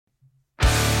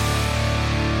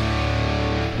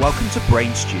Welcome to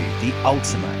Brain Stew, the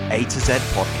ultimate A to Z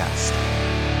podcast.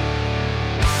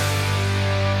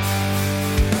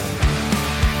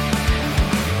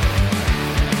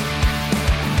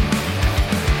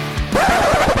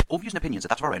 All views and opinions are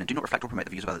that of our own and do not reflect or promote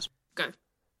the views of others. Go.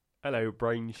 Hello,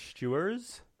 Brain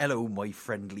Stewers. Hello, my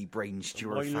friendly Brain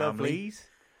Stewer My family. lovelies.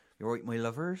 You alright, my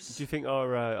lovers? Do you think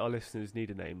our listeners need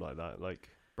a name like that, like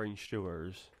Brain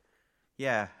Stewers?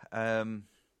 Yeah, I'm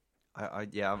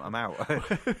out.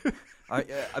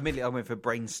 Immediately I went for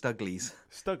Brain Stugglies.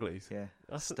 Stugglies? Yeah,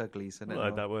 That's Stugglies. I I've don't not heard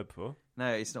know. that word before.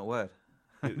 No, it's not a word.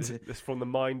 It's from the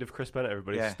mind of Chris Bennett,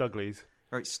 everybody. Yeah. Stugglies.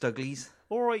 Right, Stugglies.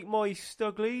 All right, my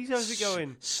Stugglies. How's it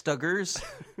going? Stuggers.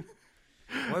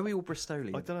 Why are we all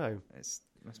Bristolian? I don't know. It's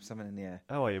must be something in the air.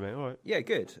 How are you, mate? All right. Yeah,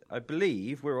 good. I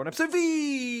believe we're on episode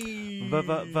V. Boom.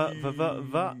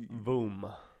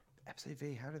 Episode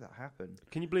V. How did that happen?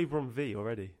 Can you believe we're on V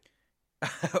already?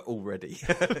 Already,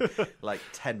 like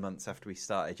 10 months after we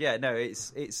started. Yeah, no,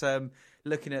 it's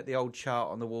looking at the old chart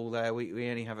on the wall there. We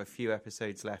only have a few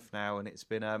episodes left now, and it's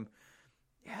been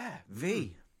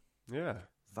V. Yeah.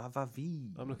 Va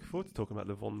V. I'm looking forward to talking about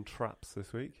the Von Traps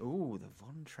this week. Ooh, the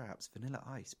Von Traps, Vanilla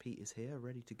Ice. Pete is here,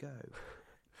 ready to go.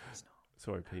 He's not.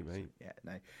 Sorry, Pete, mate. Yeah,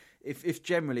 no. If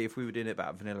generally if we were doing it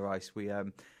about Vanilla Ice, we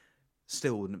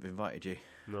still wouldn't have invited you.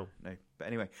 No. But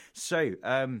anyway, so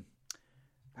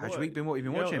how's your week been? What have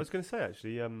you been watching? I was going to say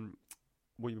actually,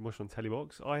 what you've been watching on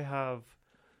Telebox. I have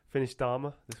finished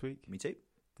Dharma this week. Me too.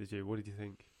 Did you? What did you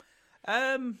think?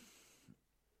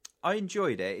 I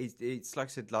enjoyed it. It's like I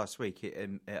said last week.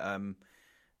 It's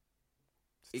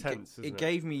tense, isn't it? It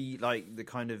gave me like the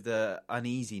kind of the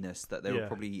uneasiness that they were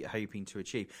probably hoping to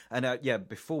achieve. And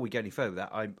before we go any further,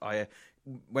 that I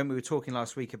when we were talking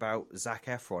last week about Zac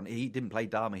Efron, he didn't play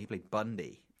Dharma. He played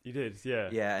Bundy. He did, yeah.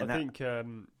 Yeah, and I think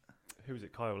who was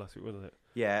it? Kyle last week, wasn't it?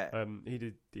 Yeah. He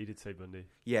did say Bundy.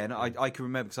 Yeah, and I can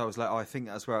remember because I was like, I think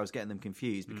that's where I was getting them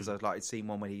confused because I was like, I'd seen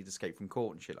one when he'd escaped from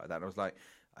court and shit like that. And I was like,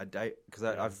 I don't because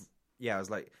I was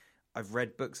like, I've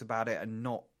read books about it and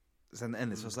not.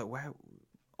 And this I was like, wow,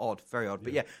 odd, very odd.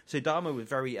 But yeah, so Dharma was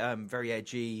very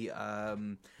edgy,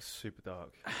 super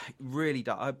dark, really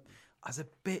dark. I was a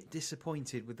bit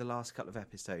disappointed with the last couple of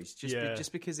episodes,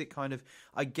 just because it kind of,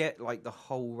 I get like the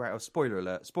whole round. Spoiler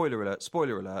alert.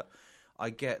 I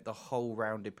get the whole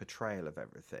rounded portrayal of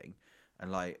everything,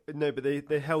 and like no, but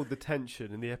they held the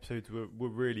tension, and the episodes were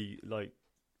really like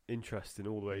interesting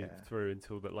all the way through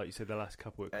until that, like you said, the last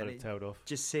couple it kind of tailed off.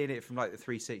 Just seeing it from like the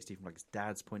 360, from like his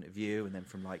dad's point of view, and then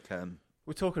from like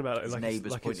we're talking about it his like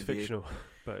neighbour's point it's of view. fictional,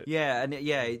 but I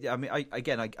mean,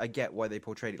 I get why they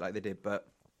portrayed it like they did, but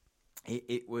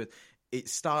it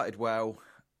started well,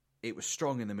 it was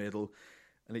strong in the middle,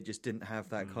 and it just didn't have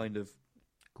that kind of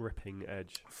gripping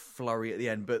edge flurry at the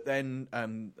end. But then a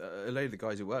load of the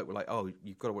guys at work were like, "Oh,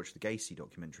 you've got to watch the Gacy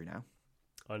documentary now."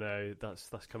 I know that's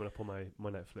coming up on my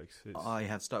Netflix. I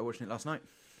have started watching it last night.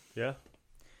 Yeah.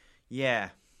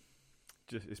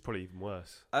 It's probably even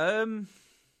worse.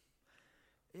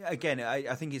 Again,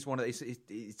 I think it's one of it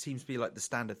seems to be like the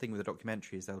standard thing with a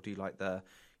documentary is they'll do like the,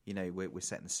 we're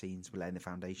setting the scenes, we're laying the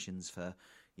foundations for,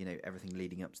 everything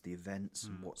leading up to the events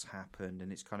and what's happened,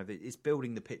 and it's kind of it's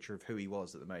building the picture of who he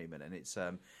was at the moment, and it's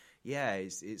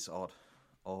it's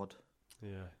odd.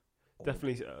 Yeah.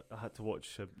 Definitely, I had to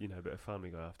watch a bit of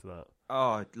Family Guy after that.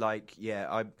 Oh,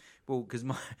 because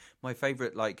my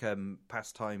favourite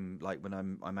pastime, like when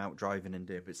I'm out driving and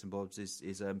doing bits and bobs,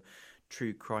 is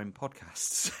true crime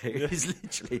podcasts. So it's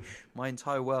literally my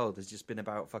entire world has just been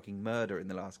about fucking murder in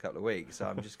the last couple of weeks. So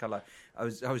I'm just kind of like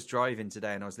I was driving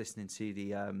today and I was listening to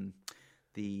the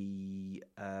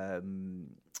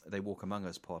They Walk Among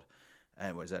Us pod, and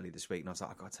it was early this week, and I was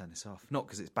like, I got to turn this off. Not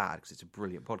because it's bad, because it's a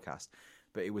brilliant podcast.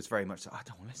 But it was very much like, I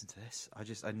don't want to listen to this.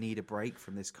 I need a break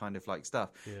from this kind of like stuff.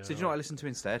 Yeah, so do you know what I listened to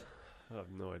instead? I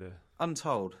have no idea.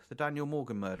 Untold, the Daniel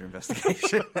Morgan murder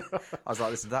investigation. I was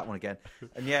like, listen to that one again.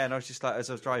 And I was just like, as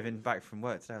I was driving back from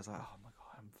work today, I was like, oh my God,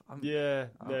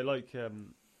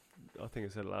 I think I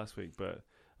said it last week, but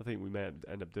I think we may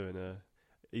end up doing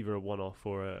either a one-off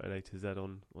or an A to Z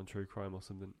on true crime or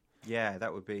something. Yeah,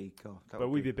 that would be cool. But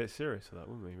we'd be a bit serious for that,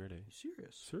 wouldn't we, really?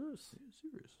 Serious.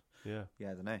 Yeah.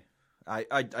 Yeah, I don't know. I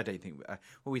don't think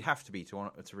we'd have to be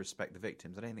to respect the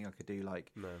victims. I don't think I could do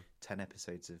 10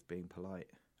 episodes of being polite.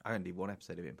 I only did one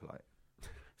episode of being polite.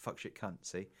 Fuck shit cunt.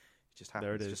 See, it just happens.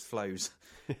 There it is. Just flows.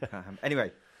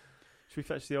 Anyway, should we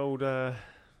fetch the old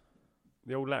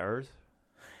letters?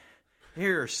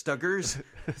 Here, Stuggers.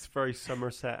 It's a very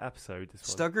Somerset episode. This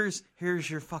one. Stuggers, here's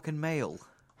your fucking mail.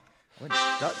 I went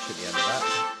Dutch at the end of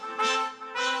that.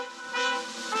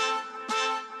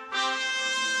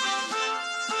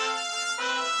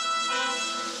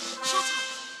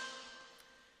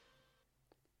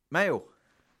 Mail.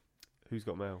 Who's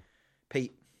got mail?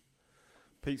 Pete.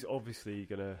 Pete's obviously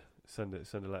gonna send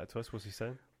a letter to us. What's he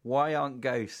saying? Why aren't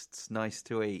ghosts nice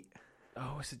to eat?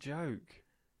 Oh, it's a joke.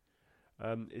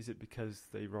 Is it because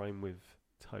they rhyme with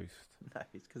toast? No,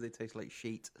 it's because they taste like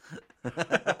sheet.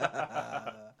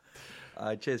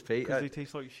 Cheers, Pete. Because they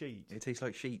taste like sheet. It tastes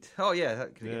like sheet. Oh, yeah.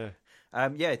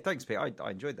 Yeah. Thanks, Pete. I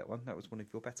enjoyed that one. That was one of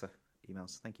your better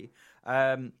emails. Thank you.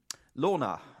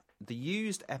 Lorna, the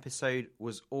used episode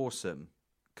was awesome.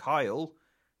 Kyle,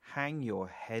 hang your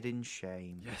head in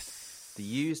shame. Yes. The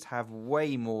used have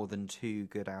way more than 2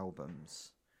 good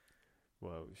albums.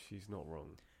 Well, she's not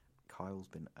wrong. Kyle's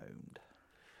been owned.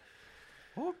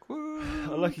 Awkward.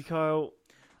 Unlucky Kyle.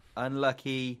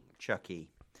 Unlucky Chucky.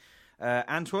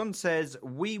 Antoine says,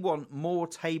 we want more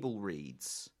table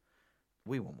reads.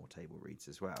 We want more table reads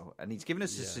as well. And he's given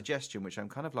us a suggestion, which I'm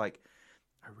kind of like,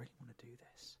 I really want to do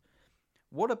this.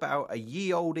 What about a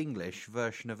ye old English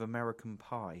version of American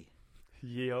Pie?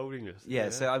 Ye old English. Yeah,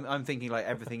 so I'm thinking like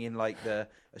everything in like a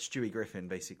Stewie Griffin,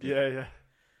 basically. Yeah.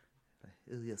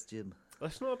 Oh, yes, Jim.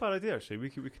 That's not a bad idea, actually. We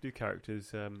could do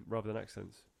characters rather than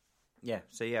accents. Yeah,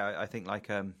 so yeah, I think like,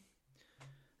 oh,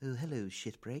 hello,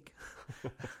 shitbreak.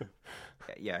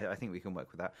 Yeah, I think we can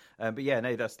work with that. But yeah,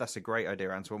 no, that's a great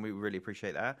idea, Antoine. We really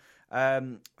appreciate that.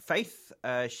 Faith,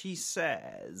 she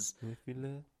says, if you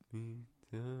let me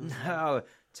down. No,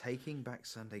 Taking Back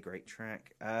Sunday, great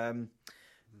track.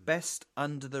 Best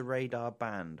under the radar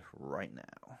band right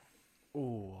now.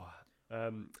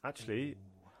 Actually,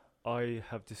 I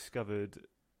have discovered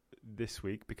this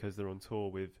week, because they're on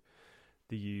tour with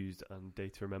The Used and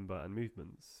Data Remember and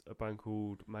Movements, a band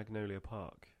called Magnolia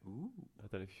Park. Ooh. I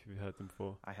don't know if you've heard them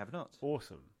before. I have not.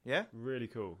 Awesome. Yeah? Really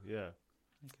cool, yeah.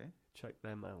 Okay. Check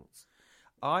them out.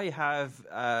 I have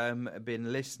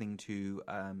been listening to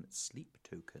Sleep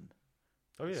Token.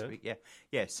 Oh, yeah? Week.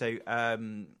 Yeah. So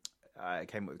I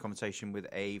came up with a conversation with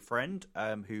a friend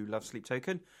who loves Sleep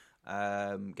Token.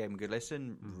 Gave him a good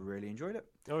listen. Really enjoyed it.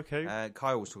 Okay.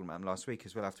 Kyle was talking about them last week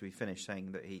as well after we finished,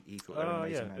 saying that he thought they were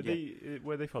amazing. Yeah.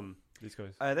 Where are they from, these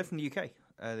guys? They're from the UK.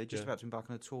 They're just about to embark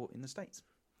on a tour in the States.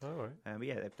 Oh, all right. But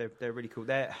yeah, they're really cool.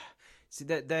 They're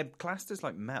classed as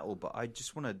like metal, but I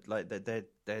just want to like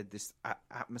they're this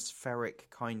atmospheric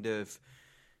kind of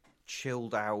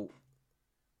chilled out.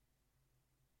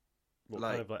 What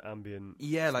kind of like ambient?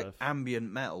 Yeah, stuff? like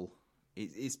ambient metal.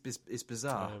 It's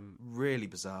bizarre, really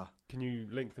bizarre. Can you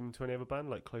link them to any other band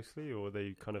like closely, or are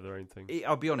they kind of their own thing?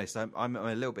 I'll be honest, I'm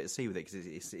a little bit at sea with it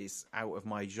because it's out of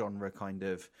my genre kind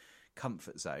of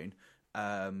comfort zone.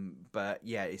 But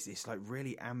yeah, it's like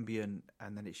really ambient,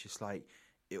 and then it's just like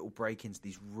it'll break into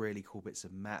these really cool bits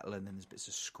of metal, and then there's bits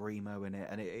of screamo in it,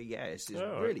 and it's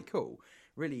really cool,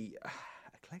 really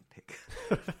eclectic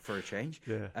for a change.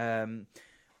 Yeah.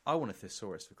 I want a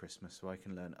thesaurus for Christmas so I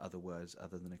can learn other words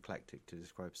other than eclectic to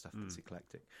describe stuff that's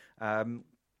eclectic. But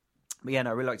yeah,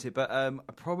 no, I really liked it. But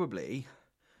probably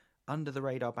under the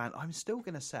radar band, I'm still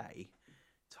going to say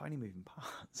Tiny Moving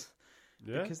Parts.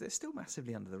 Yeah. Because they're still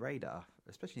massively under the radar,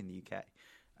 especially in the UK.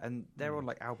 And they're on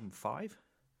like album 5.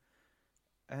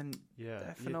 And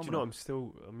they're phenomenal. Do you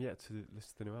know, I'm yet to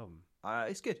listen to the new album.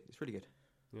 It's good. It's really good.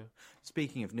 Yeah.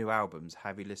 Speaking of new albums,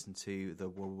 have you listened to the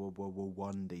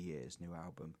Wonder Years new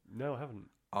album? No, I haven't.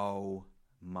 Oh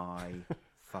my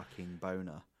fucking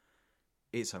boner!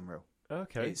 It's unreal.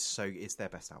 Okay. It's their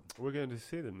best album. We're going to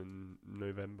see them in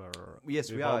November.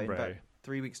 Yes, we are in about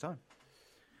 3 weeks' time.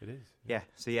 It is. Yeah.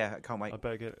 So yeah, I can't wait. I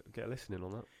better get a listen in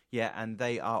on that. Yeah, and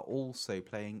they are also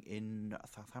playing in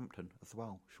Southampton as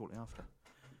well shortly after.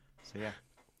 So yeah.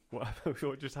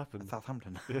 What just happened?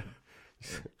 Southampton. Yeah.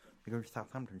 We're going to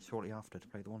Southampton shortly after to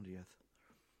play the Wonder Years.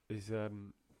 Is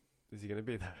he going to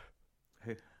be there?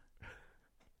 Who?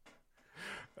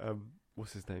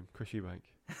 What's his name? Chris Eubank.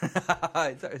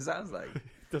 It sounds like.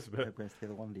 Does a bit. We're going to play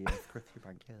the Wonder Years. Chris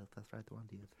Eubank. Yeah, that's right, the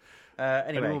Wonder Years.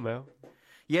 Anyway. Any more mail?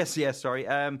 Yes. Sorry.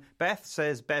 Beth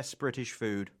says best British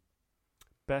food.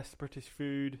 Best British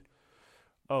food.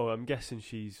 Oh, I'm guessing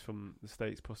she's from the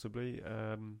States, possibly.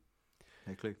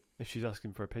 No clue. If she's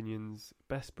asking for opinions,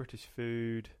 best British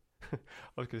food. I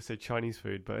was going to say Chinese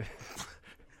food, but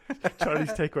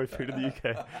Chinese takeaway food in the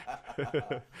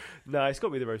UK. No, it's got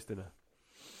to be the roast dinner.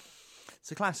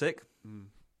 It's a classic.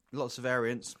 Lots of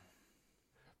variants.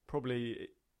 Probably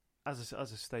as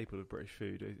a staple of British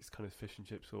food, it's kind of fish and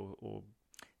chips or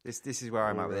this is where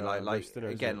I'm at with it. Like dinner,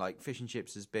 again, like fish and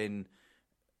chips has been.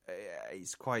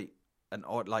 It's quite an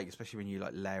odd, like especially when you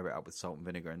like layer it up with salt and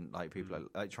vinegar, and like people are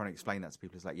like trying to explain that to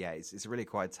people. It's like it's a really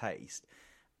acquired taste,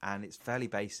 and it's fairly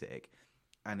basic,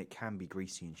 and it can be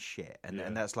greasy and shit,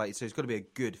 and that's like so it's got to be a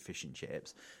good fish and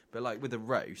chips. But like with a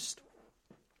roast,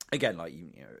 again, like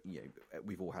you know,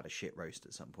 we've all had a shit roast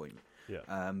at some point.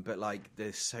 Yeah. But like,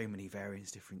 there's so many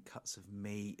variants, different cuts of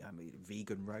meat. I mean,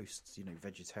 vegan roasts,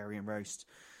 vegetarian roast.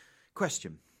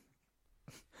 Question,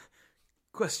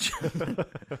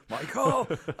 Michael.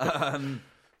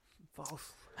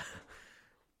 False.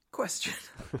 Question.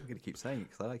 I'm going to keep saying it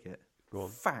because I like it. Go on.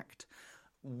 Fact.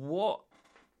 What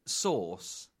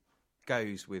sauce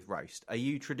goes with roast? Are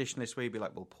you traditionalist where you'd be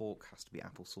like, well, pork has to be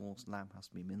applesauce, lamb has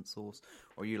to be mint sauce?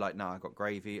 Or are you like, no, I got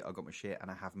gravy, I got my shit, and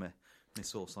I have my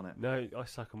sauce on it? No, I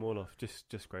suck them all off.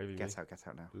 Just gravy. Get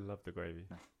out now. Love the gravy.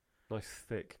 No. Nice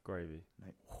thick gravy.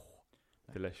 No.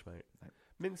 Delish, mate. No.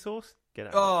 Mint sauce? Get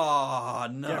out. Oh,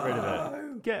 no. Get rid of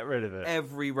it. Get rid of it.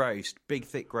 Every roast, big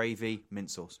thick gravy,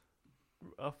 mint sauce.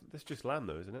 That's just lamb,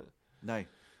 though, isn't it? No.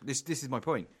 This is my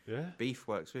point. Yeah. Beef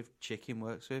works with, chicken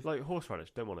works with. Like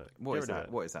horseradish, don't want it. What is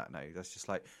that? What is that? No, that's just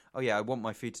like, oh yeah, I want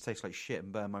my food to taste like shit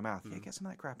and burn my mouth. Yeah, get some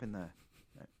of that crap in there.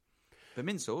 No. But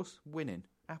mint sauce, winning.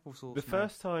 Applesauce. The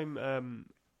first time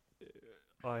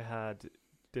I had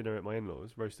dinner at my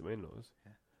in-laws, roast at my in-laws,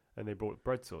 and they brought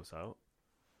bread sauce out,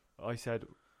 I said,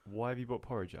 why have you brought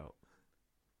porridge out?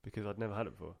 Because I'd never had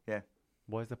it before. Yeah.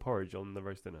 Why is there porridge on the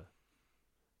roast dinner?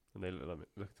 And they looked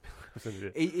at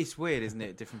me. It's weird, isn't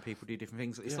it? Different people do different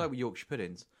things. It's like with Yorkshire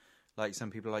puddings. Like some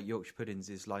people are like Yorkshire puddings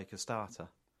is like a starter.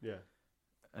 Yeah.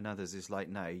 And others is like,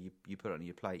 no, you put it on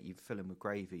your plate, you fill them with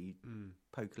gravy, you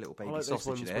poke a little baby I like sausage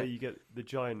those ones in where it. you get the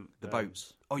giant... The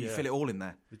boats. Oh, you yeah. fill it all in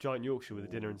there. The giant Yorkshire with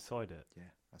the dinner inside it. Yeah,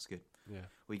 that's good. Yeah.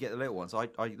 Well, you get the little ones. I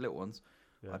little ones.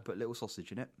 Yeah. I put little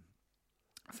sausage in it,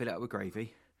 fill it up with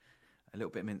gravy, a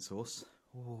little bit of mint sauce.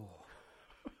 Oh.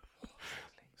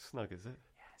 Snug, is it?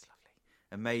 Yeah, it's lovely.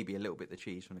 And maybe a little bit of the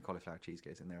cheese from the cauliflower cheese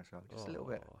goes in there as well. Just a little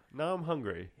bit. Now I'm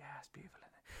hungry. Yeah, it's beautiful,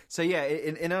 isn't it? So yeah,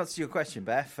 in answer to your question,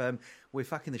 Beth, we're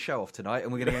fucking the show off tonight,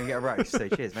 and we're going to go and get a roast. So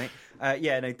cheers, mate.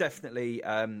 Yeah, no, definitely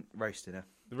roast dinner.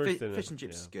 The roast dinner. Fish and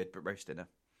chips is good, but roast dinner.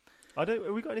 Have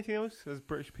we got anything else as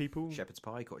British people? Shepherd's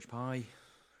pie, cottage pie.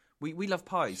 We love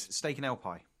pies. Steak and ale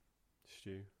pie.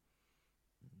 Stew.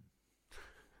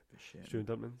 Shit. Stew and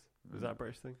dumplings. Is that a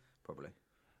British thing? Probably.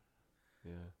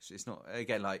 Yeah. It's not,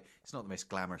 again, like, it's not the most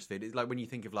glamorous food. It's like when you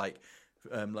think of like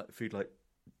food like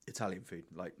Italian food,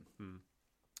 like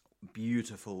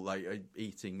beautiful, like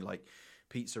eating like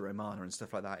pizza romana and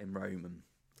stuff like that in Rome. And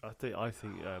I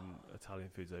think Italian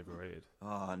food's overrated.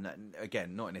 oh, no,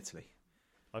 again, not in Italy.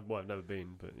 I've never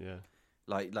been, but yeah.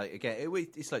 Like again,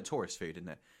 it's like tourist food, isn't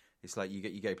it? It's like you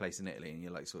go a place in Italy and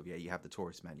you're like sort of you have the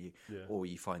tourist menu, or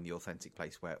you find the authentic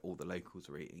place where all the locals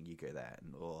are eating. You go there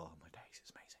and oh my days,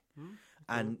 it's amazing.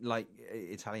 And like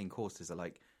Italian courses are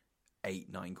like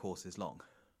 8-9 courses long.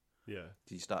 Yeah.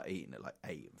 So you start eating at like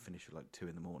 8 and finish at like 2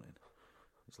 in the morning.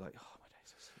 It's like oh my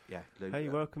days, yeah. Hey,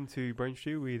 welcome to Brain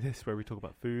Stew. This where we talk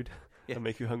about food and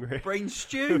make you hungry. Brain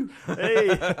stew. Hey.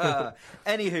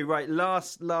 Anywho, right,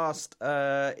 last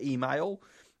email.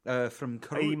 From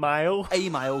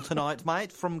Email tonight,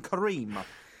 mate, from Kareem.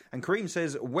 And Kareem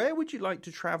says, where would you like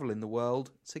to travel in the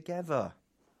world together?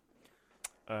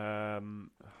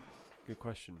 Good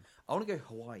question. I want to go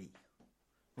Hawaii.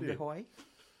 Want to go Hawaii?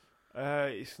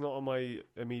 It's not on my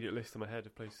immediate list in my head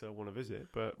of places I want to visit,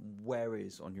 but... Where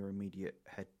is on your immediate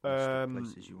head list of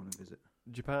places you want to visit?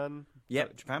 Japan.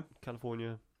 Yep, Japan.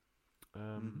 California.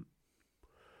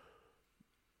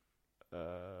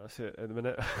 That's it at the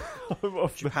minute.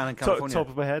 Japan and California. Top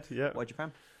of my head, yeah. Why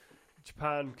Japan?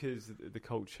 Japan because the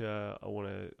culture. I want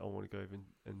to go over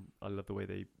and I love the way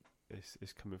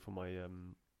it's coming from my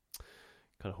kind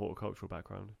of horticultural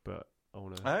background, but I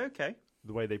want to. Oh, okay.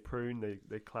 The way they prune,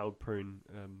 they cloud prune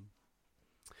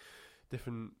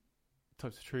different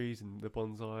types of trees and the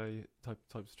bonsai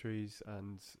types of trees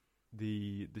and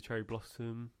the cherry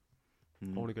blossom. I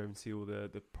want to go and see all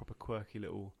the proper quirky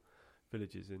little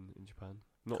villages in Japan.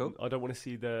 Cool. I don't want to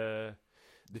see the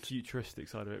futuristic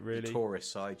side of it, really. The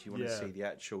tourist side. You want to see the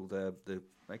actual the.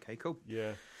 Okay, cool.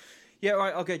 Yeah. Yeah, all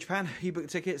right. I'll go to Japan. You book the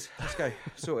tickets. Let's go.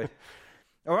 Sorted.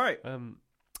 All right.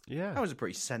 Yeah. That was a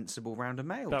pretty sensible round of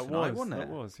mail tonight, wasn't it? That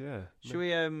was, yeah. Should we?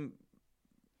 No,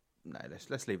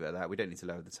 let's leave it at that. We don't need to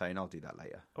lower the tone. I'll do that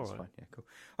later. That's fine. Yeah, cool.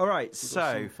 All right. We've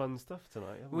got some fun stuff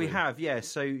tonight. We have, yeah.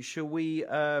 So shall we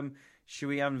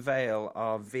unveil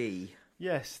our V?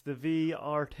 Yes, the V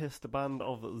artist band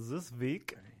of this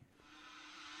week.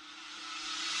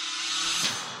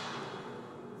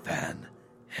 Van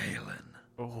Halen.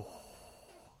 Oh,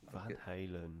 Van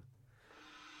Halen.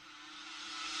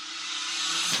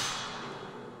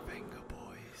 Venga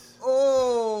Boys.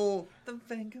 Oh, the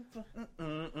Venga Boys.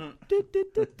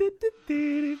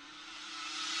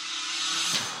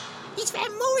 It's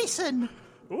Van Morrison.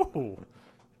 Oh,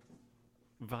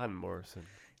 Van Morrison.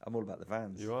 I'm all about the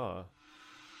Vans. You are.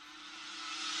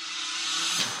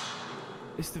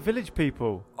 It's the Village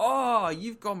People. Oh,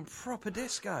 you've gone proper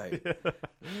disco.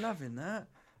 Loving that.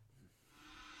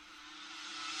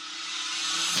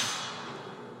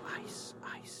 Ice,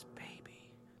 ice,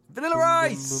 baby. Vanilla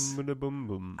Ice. Boom, boom, boom,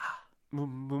 boom.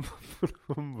 Boom, boom,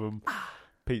 boom, boom.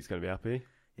 Pete's going to be happy.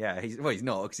 Yeah, he's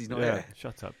not because he's not Yeah, here.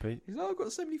 shut up, Pete. He's like, I've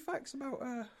got so many facts about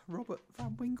Robert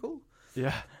Van Winkle.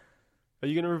 Yeah. Are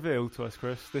you going to reveal to us,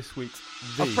 Chris, this week's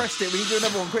V? I've pressed it. We can do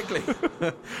another one quickly.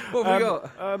 What have we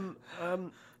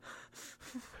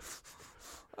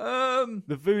got?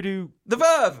 The Voodoo... The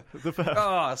Verve. The Verve.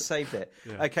 Oh, I saved it.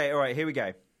 Yeah. Okay, all right, here we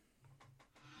go.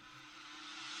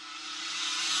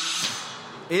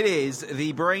 It is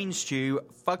the Brain Stew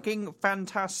fucking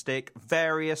fantastic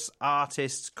various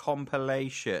artists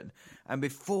compilation. And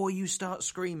before you start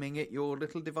screaming at your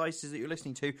little devices that you're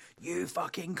listening to, you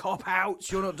fucking cop outs,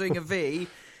 you're not doing a V.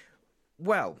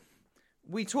 Well,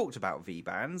 we talked about V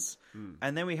bands,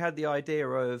 and then we had the idea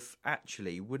of,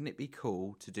 actually, wouldn't it be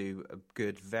cool to do a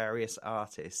good various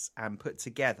artists and put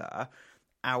together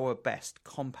our best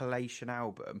compilation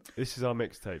album? This is our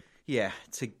mixtape. Yeah,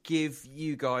 to give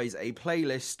you guys a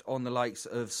playlist on the likes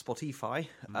of Spotify,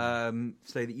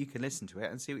 so that you can listen to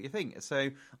it and see what you think.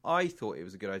 So I thought it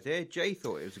was a good idea. Jay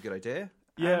thought it was a good idea.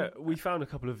 Yeah, we found a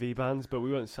couple of V bands, but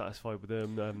we weren't satisfied with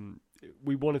them.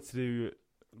 We wanted to do...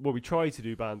 Well, we try to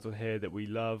do bands on here that we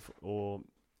love, or,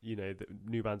 you know, the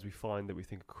new bands we find that we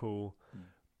think are cool.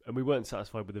 And we weren't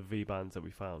satisfied with the V bands that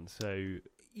we found. So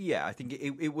Yeah, I think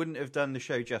it wouldn't have done the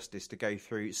show justice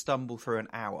to stumble through an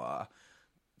hour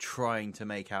trying to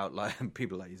make out like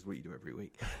people like is what you do every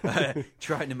week,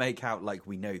 trying to make out like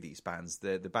we know these bands.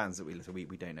 The bands that we listen to,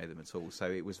 we don't know them at all.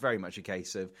 So it was very much a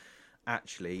case of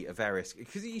actually a various,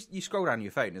 because you scroll down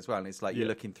your phone as well, and it's like you're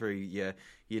looking through your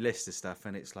list of stuff,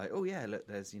 and it's like, oh yeah, look,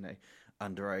 there's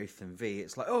Under Oath and V.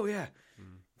 It's like, oh yeah,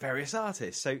 various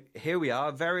artists. So here we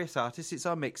are, various artists. It's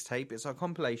our mixtape. It's our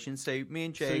compilation. So me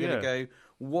and Jay are going to go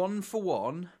one for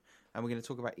one. And we're going to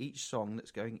talk about each song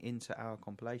that's going into our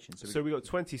compilation. So we got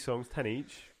 20 songs, 10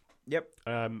 each. Yep.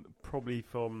 Probably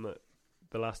from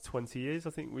the last 20 years, I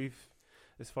think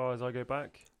as far as I go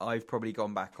back. I've probably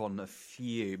gone back on a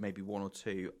few, maybe one or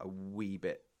two, a wee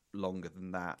bit longer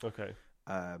than that. Okay.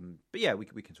 But yeah, we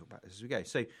can talk about this as we go.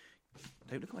 So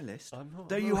don't look at my list. I'm not.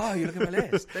 There you are. You look at my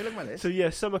list. Don't look at my list. So yeah,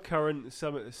 some are current,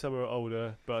 some are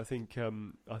older, but I think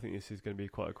this is going to be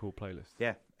quite a cool playlist.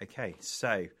 Yeah. Okay.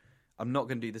 So I'm not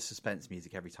going to do the suspense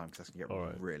music every time because that's going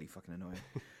to get really fucking annoying.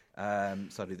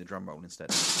 So I'll do the drum roll instead.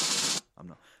 I'm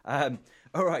not.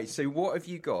 All right, so what have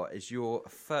you got as your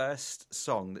first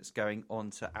song that's going on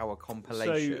to our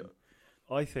compilation?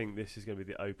 So I think this is going to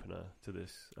be the opener to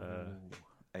this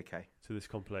okay. To this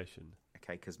compilation.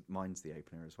 Okay, because mine's the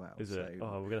opener as well. Is it?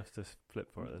 Oh, we're going to have to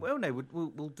flip for it then. Well, no,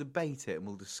 we'll debate it and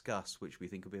we'll discuss which we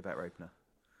think will be a better opener.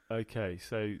 Okay,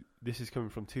 so this is coming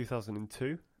from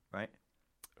 2002. Right.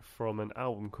 From an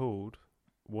album called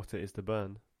What It Is to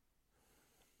Burn.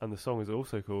 And the song is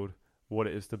also called What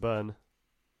It Is to Burn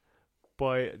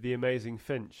by The Amazing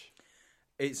Finch.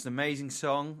 It's an amazing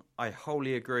song. I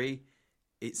wholly agree.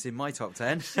 It's in my top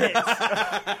 10.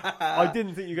 I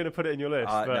didn't think you were going to put it in your list.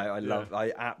 No,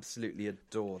 I absolutely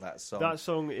adore that song. That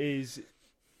song it's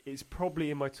probably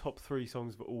in my top 3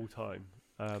 songs of all time.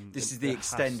 This is the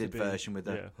extended version with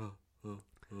the...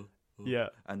 Yeah.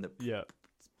 And the... Yeah.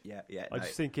 Yeah. I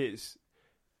just think it's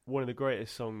one of the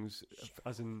greatest songs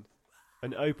as an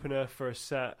opener for a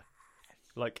set.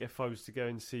 Like, if I was to go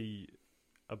and see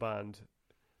a band,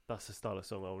 that's the style of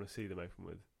song I want to see them open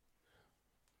with.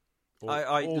 Or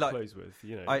close with,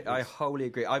 I wholly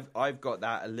agree. I've got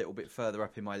that a little bit further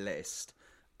up in my list.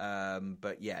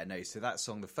 But yeah, no, so that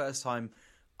song, the first time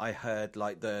I heard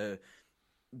like the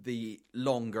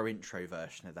longer intro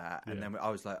version of that, and then I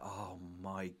was like, oh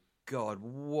my God,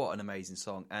 what an amazing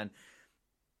song. And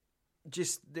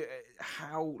just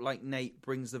how like Nate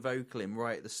brings the vocal in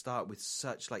right at the start with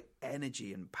such like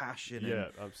energy and passion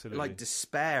and absolutely. like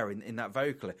despair in that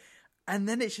vocal. And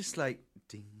then it's just like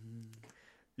ding.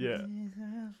 Yeah.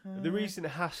 The reason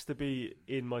it has to be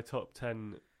in my top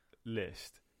 10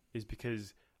 list is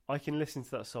because I can listen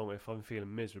to that song if I'm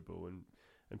feeling miserable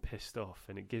and pissed off,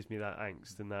 and it gives me that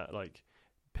angst and that like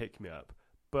pick me up.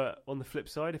 But on the flip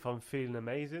side, if I'm feeling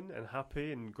amazing and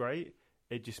happy and great,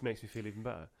 it just makes me feel even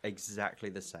better. Exactly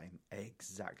the same.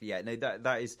 Exactly. Yeah. No,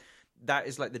 that is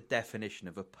like the definition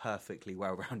of a perfectly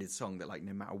well-rounded song that like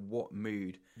no matter what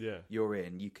mood you're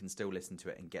in, you can still listen to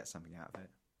it and get something out of it.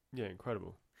 Yeah,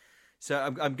 incredible. So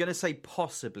I'm going to say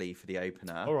possibly for the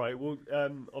opener. All right. Well,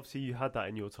 obviously you had that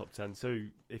in your top 10. So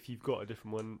if you've got a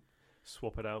different one,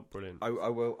 swap it out. Brilliant. I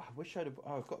will. I wish I'd have.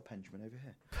 Oh, I've got a Benjamin over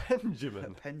here. Benjamin. A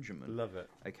Benjamin. Love it.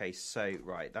 Okay, so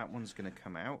right, that one's going to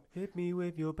come out. Hit me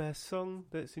with your best song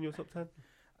that's in your top 10.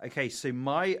 Okay, so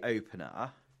my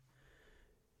opener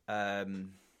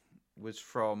was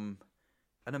from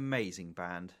an amazing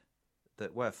band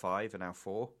that were 5 and now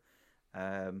 4,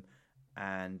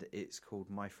 and it's called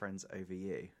My Friends Over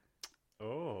You.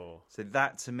 Oh. So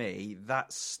that, to me,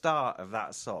 that start of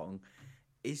that song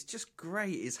is just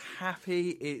great. It's happy.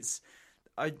 It's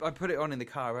I put it on in the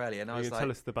car earlier, and I was like,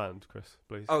 tell us the band, Chris,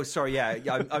 please. Oh, sorry, yeah.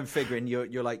 I'm figuring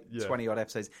you're like 20 odd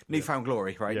episodes. Newfound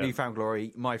Glory, right? Yeah. Newfound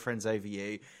Glory, My Friends Over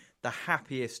You, the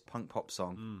happiest punk pop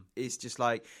song. It's just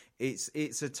like it's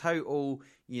a total,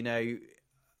 you know.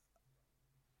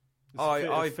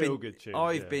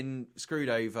 I've been screwed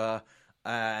over,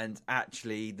 and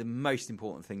actually, the most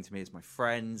important thing to me is my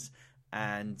friends,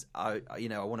 and I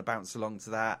want to bounce along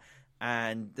to that.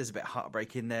 And there's a bit of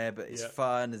heartbreak in there, but it's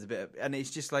fun. There's a bit of, and it's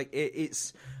just like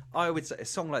it's. I would say a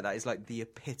song like that is like the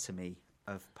epitome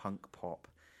of punk pop.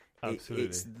 Absolutely,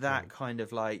 it's that kind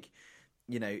of like,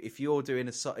 you know, if you're doing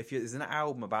if there's an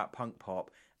album about punk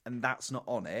pop and that's not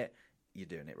on it, you're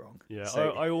doing it wrong. Yeah,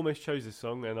 so, I almost chose this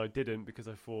song and I didn't because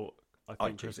I thought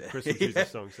I'd Chris choose it. would choose this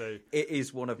song. So it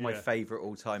is one of my favourite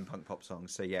all-time punk pop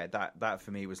songs. So yeah, that for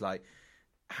me was like,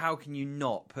 how can you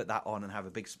not put that on and have a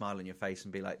big smile on your face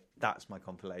and be like, that's my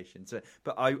compilation? So,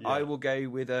 but I will go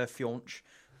with Fionch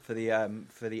for the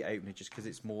opener just because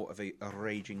it's more of a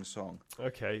raging song.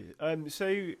 Okay,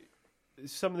 so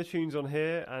some of the tunes on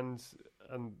here and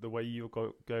the way you're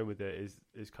going with it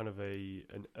is kind of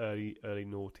an early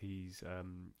noughties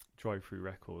drive-through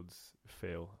records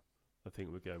feel. I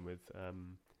think we're going with,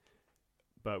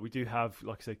 but we do have,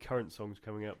 like I say, current songs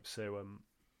coming up. So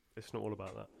it's not all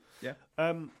about that. Yeah.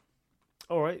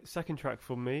 All right. Second track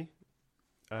from me,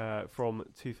 from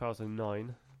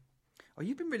 2009. Oh,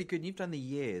 you've been really good. And you've done the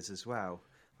years as well.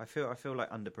 I feel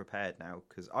like underprepared now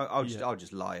because I'll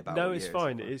just lie about. No, it's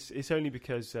fine. It's only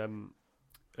because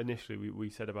initially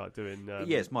we said about doing.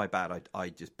 It's my bad. I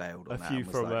just bailed on a that. few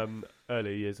from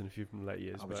earlier years and a few from later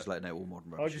years. I was just letting out all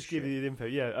modern. I'll just give you the info.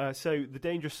 Yeah. So the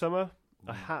Dangerous Summer.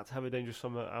 I had to have a Dangerous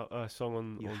Summer song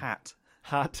on. Your on hat.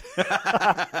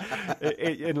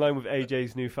 In line with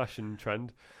AJ's new fashion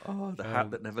trend. Oh, the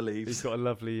hat that never leaves. He's got a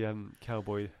lovely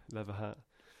cowboy leather hat.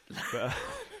 But,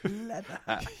 leather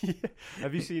hat. Yeah.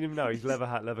 Have you seen him now? He's leather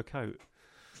hat, leather coat,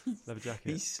 leather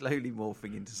jacket. He's slowly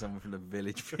morphing into someone from the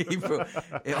Village People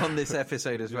on this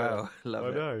episode as well. Love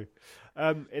it. I know.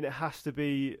 And it has to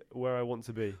be Where I Want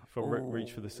to Be from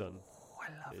Reach for the Sun. I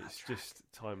love it's just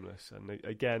timeless, and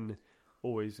again,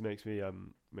 always makes me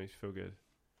feel good.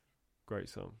 Great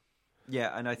song.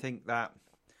 Yeah, and I think that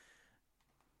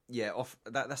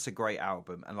that's a great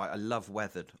album, and like I love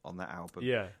Weathered on that album.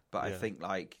 Yeah, but I think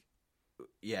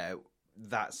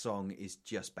that song is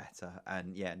just better,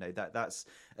 and that's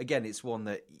again, it's one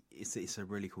that it's a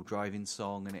really cool driving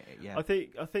song, and I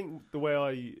think the way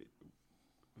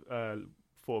I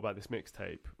thought about this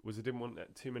mixtape was I didn't want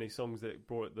too many songs that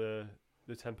brought the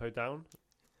tempo down.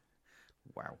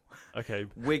 Wow. Okay,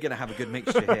 we're gonna have a good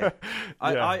mixture here.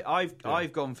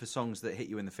 I've gone for songs that hit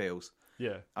you in the feels.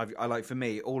 Yeah, I like, for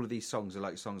me, all of these songs are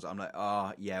like songs that I'm like,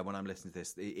 when I'm listening to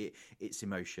this, it's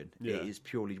emotion. Yeah. It is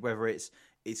purely, whether it's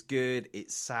good,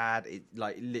 it's sad, it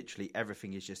like literally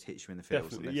everything is just hits you in the feels.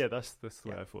 Definitely. Yeah, that's the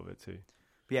way I thought of it too.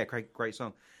 But yeah, great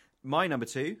song. My number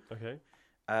 2. Okay.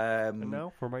 And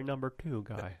now for my number 2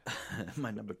 guy.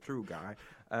 My number 2 guy.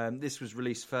 This was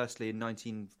released firstly in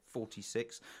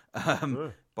 1946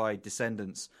 by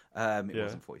Descendants. It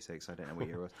wasn't 46. I don't know what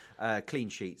year it was. Clean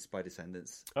Sheets by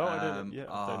Descendants. Oh, I don't know. Yeah,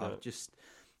 I don't know. Just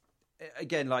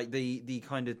again, like the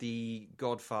kind of the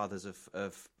godfathers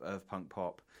of punk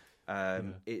pop.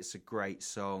 It's a great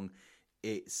song.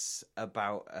 It's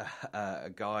about a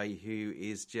guy who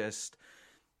is just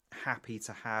happy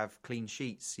to have clean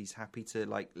sheets. He's happy to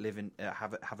like live in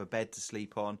have a bed to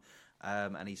sleep on,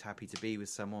 and he's happy to be with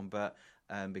someone, but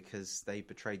because they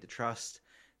betrayed the trust,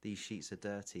 these sheets are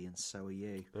dirty, and so are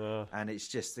you. And it's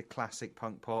just the classic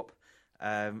punk pop.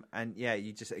 And yeah,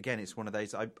 you just, again, it's one of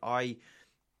those. I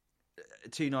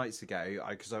 2 nights ago,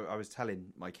 because I was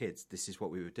telling my kids this is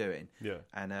what we were doing. Yeah.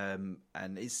 And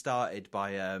it started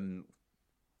by I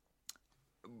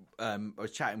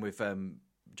was chatting with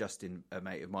Justin, a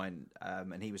mate of mine,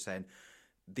 and he was saying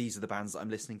these are the bands that I'm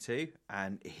listening to,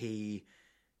 and he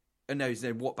knows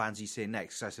what bands are you seeing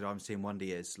next. So I said, I'm seeing Wonder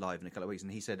Years live in a couple of weeks,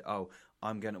 and he said,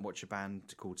 I'm going to watch a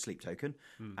band called Sleep Token,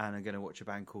 and I'm going to watch a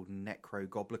band called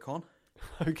Necrogoblicon.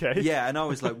 Okay. Yeah, and I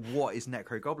was like, what is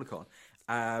Necrogoblicon?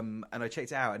 And I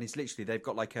checked it out, and it's literally they've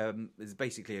got like it's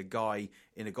basically a guy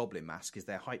in a goblin mask is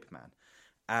their hype man,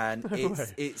 and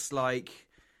it's like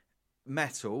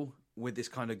metal with this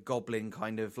kind of goblin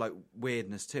kind of like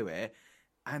weirdness to it,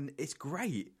 and it's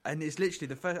great. And it's literally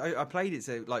the first I played it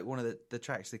to like one of the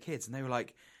tracks to the kids, and they were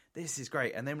like, "This is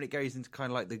great." And then when it goes into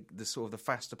kind of like the sort of the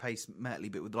faster paced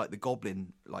metally bit with like the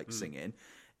goblin like singing.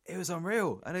 It was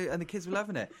unreal, and the kids were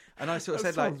loving it. And I sort of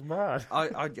said, like, mad.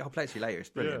 I'll play it to you later. It's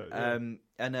brilliant.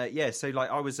 Yeah. So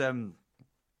like I was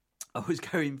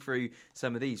going through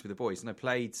some of these with the boys, and I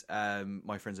played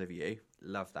My Friends Over You.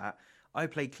 Love that. I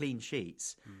played Clean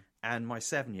Sheets, and my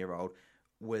 7-year-old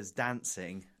was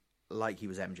dancing like he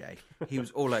was MJ. He was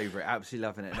all over it, absolutely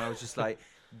loving it. And I was just like,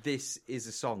 this is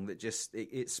a song that just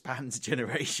it spans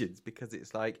generations because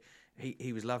it's like.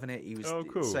 He was loving it. He was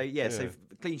cool. So so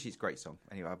Clean Sheets, great song.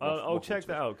 Anyway, I'll check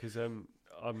that out because I'm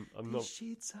not. These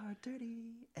sheets are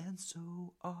dirty, and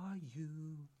so are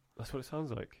you. That's what it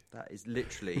sounds like. That is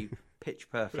literally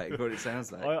pitch perfect. What it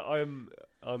sounds like. I'm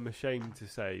ashamed to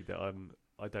say that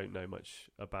I don't know much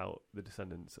about the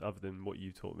Descendants other than what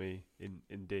you taught me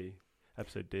in D.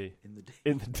 Episode D. In the D.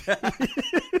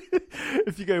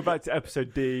 If you go back to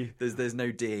episode D, there's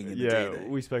no D'ing in the D. Yeah,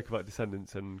 we spoke about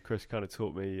Descendants, and Chris kind of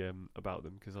taught me about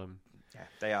them because I'm. Yeah,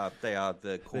 they are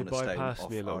the cornerstone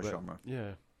of our genre.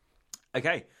 Yeah.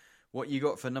 Okay, what you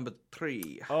got for number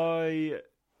 3? It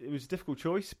was a difficult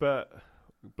choice, but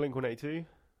Blink-182.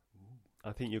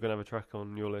 I think you're gonna have a track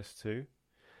on your list too,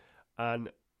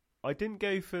 and I didn't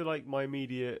go for like my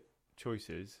immediate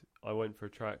choices. I went for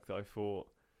a track that I thought.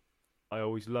 I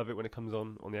always love it when it comes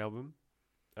on the album.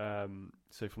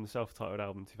 So from the self-titled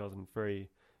album 2003,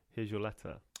 Here's Your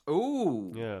Letter.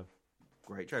 Ooh, yeah,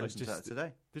 great track. I listened to that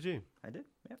today. Did you? I did.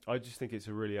 Yeah. I just think it's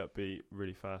a really upbeat,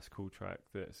 really fast, cool track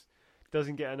that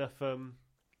doesn't get enough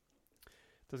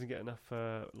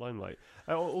limelight.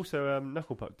 Also,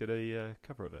 Knucklepuck did a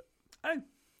cover of it. Oh,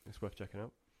 it's worth checking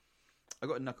out. I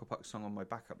got a Knucklepuck song on my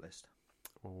backup list.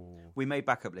 Oh. We made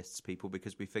backup lists, people,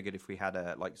 because we figured if we had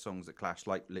like songs that clashed,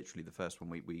 like literally the first one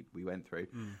we went through,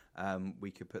 we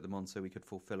could put them on so we could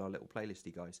fulfill our little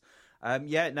playlisty, guys.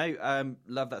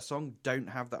 Love that song. Don't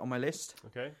have that on my list.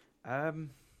 Okay. I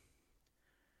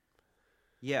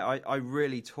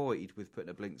really toyed with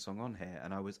putting a Blink song on here,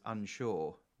 and I was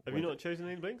unsure. Have you not chosen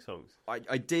any Blink songs?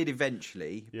 I did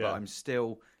eventually, yeah. But I'm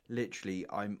still literally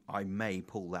I may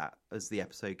pull that as the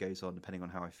episode goes on, depending on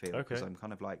how I feel. Because I'm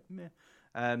kind of like meh.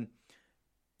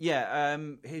 Here's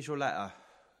Your Letter.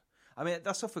 I mean,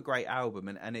 that's off a great album,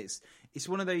 and it's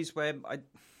one of those where I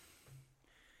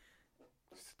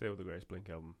still the greatest Blink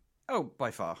album. Oh,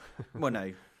 by far. Well,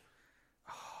 no,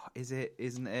 is it?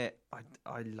 Isn't it?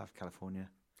 I love California.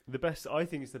 I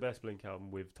think it's the best Blink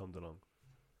album with Tom DeLonge.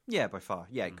 Yeah, by far.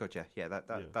 Yeah, gotcha. Yeah,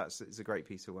 that's it's a great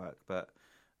piece of work. But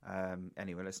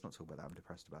anyway, let's not talk about that. I'm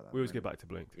depressed about that. We always get back to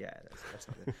Blink. Yeah, that's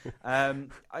not good.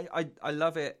 I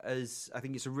love it I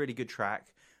think it's a really good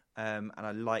track, and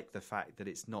I like the fact that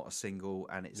it's not a single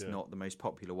and it's not the most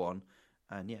popular one.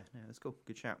 And that's cool.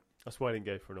 Good shout. That's why I didn't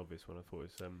go for an obvious one. I thought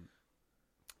it was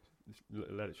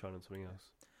let it shine on something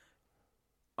else.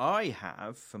 I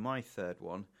have for my third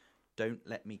one, "Don't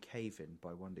Let Me Cave In"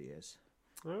 by Wonder Years.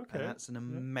 Okay, and that's an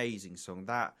amazing song.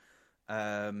 That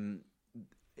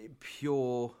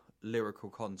pure lyrical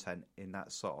content in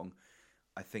that song,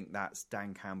 I think that's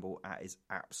Dan Campbell at his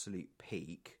absolute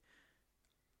peak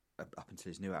up until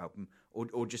his new album,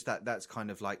 or just that's kind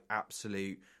of like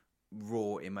absolute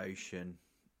raw emotion.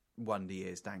 Wonder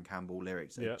Years, Dan Campbell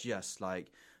lyrics are just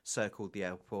like circled the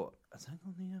airport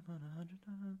 100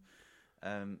 times,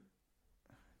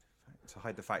 to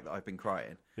hide the fact that I've been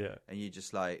crying. Yeah, and you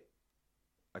just like,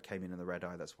 I came in the red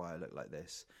eye, that's why I look like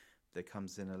this. There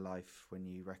comes in a life when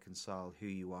you reconcile who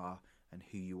you are and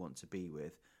who you want to be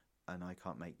with, and I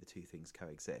can't make the two things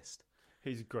coexist.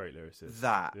 He's a great lyricist.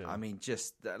 I mean,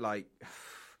 just that, like,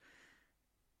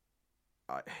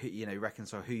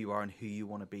 reconcile who you are and who you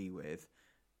want to be with,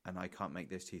 and I can't make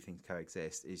those two things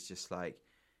coexist is just like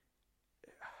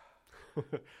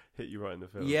hit you right in the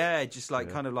face. Yeah, just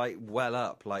like kind of like well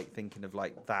up, like thinking of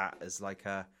like that as like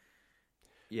a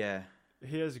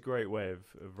He has a great way of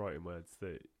writing words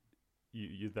that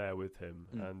you're there with him,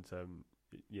 and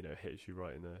hits you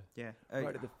right in the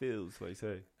right in the feels, like you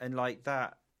say. And like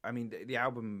that, I mean, the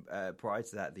album prior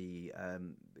to that,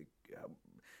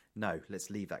 no, let's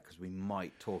leave that because we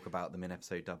might talk about them in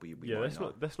episode W. Let's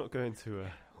not go into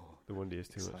the Wonder Years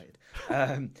too much.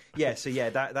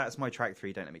 That's my track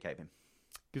 3. Don't Let Me Cave In.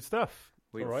 Good stuff.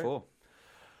 Week 4.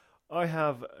 I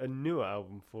have a new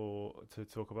album to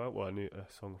talk about. Well, a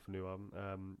song for a new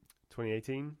album.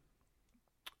 2018.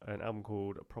 an album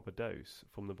called Proper Dose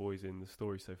from the boys in The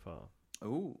Story So Far.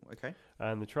 Oh, okay.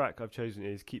 And the track I've chosen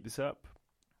is Keep This Up.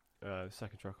 The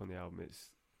second track on the album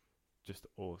is just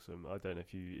awesome. I don't know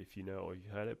if you know or you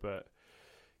heard it, but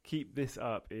Keep This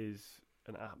Up is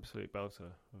an absolute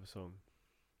belter of a song.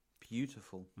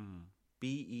 Beautiful.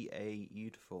 BEA,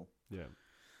 beautiful. Yeah.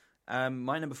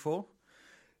 My number 4,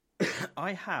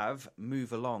 I have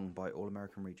Move Along by All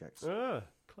American Rejects.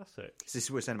 Classic. This is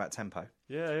what we're saying about tempo.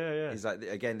 Yeah. It's like,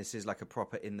 again, this is like a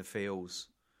proper in the feels.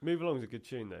 Move Along is a good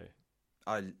tune though.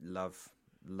 I love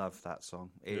that song.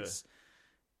 It's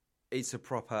a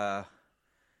proper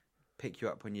pick you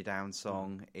up when you're down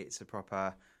song. It's a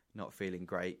proper not feeling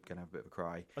great, gonna have a bit of a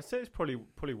cry. I'd say it's probably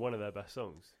one of their best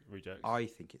songs, Rejects. I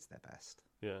think it's their best.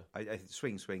 Yeah. I think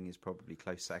Swing Swing is probably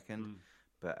close second,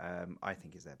 but I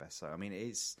think it's their best song. I mean,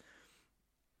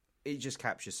 it just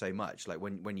captures so much. Like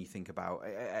when you think about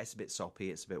it, it's a bit soppy,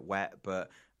 it's a bit wet, but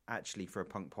actually for a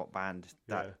punk pop band,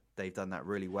 they've done that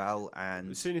really well.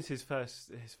 And as soon as his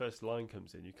first line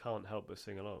comes in, you can't help but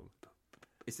sing along.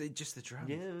 Is it just the drum?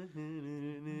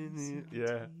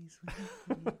 Yeah.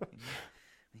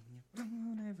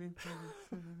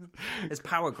 There's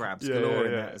power grabs galore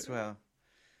in that as well.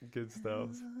 Good stuff.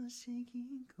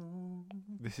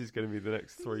 This is going to be the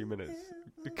next 3 minutes.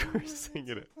 Chris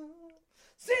singing it.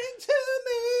 Sing to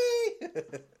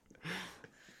me.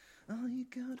 Oh, you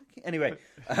gotta. Anyway,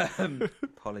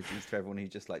 apologies to everyone who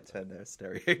just like turned their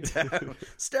stereo down.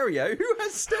 Stereo? Who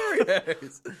has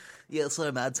stereos? Yeah,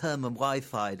 sorry, man. I turned my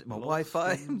Wi-Fi,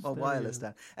 my wireless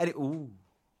down. Ooh,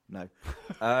 no.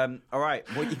 All right,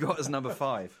 what you got as number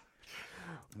 5?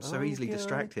 I'm so easily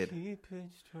distracted. Keep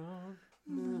it strong,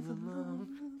 move along.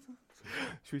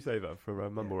 Should we save that for a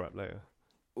mumble rap later?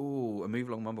 Ooh, a move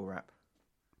along mumble rap.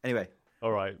 Anyway,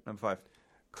 all right, number 5.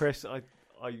 Chris, I'm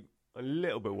a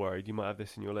little bit worried you might have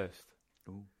this in your list.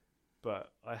 Ooh. But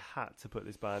I had to put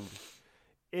this band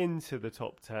into the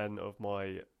top 10 of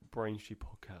my Braintree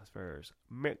podcast various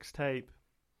mixtape.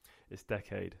 It's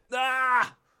Decade.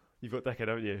 Ah! You've got Decade,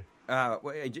 haven't you?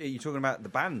 Wait, are you talking about the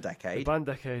band Decade? The band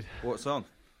Decade. What song?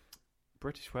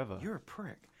 British Weather. You're a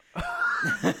prick.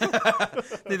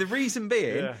 The reason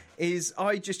being is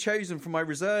I just chosen from my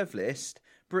reserve list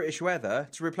British Weather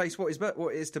to replace What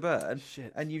Is to Burn.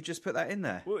 Shit. And you've just put that in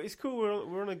there. Well, it's cool.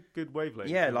 We're on a good wavelength.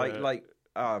 Yeah,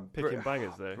 picking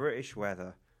bangers there. British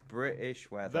Weather.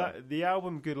 The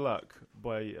album Good Luck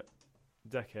by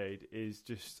Decade is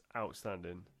just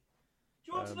outstanding.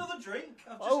 Do you want another drink?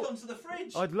 I've just gone to the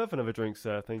fridge. I'd love another drink,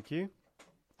 sir. Thank you.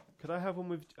 Could I have one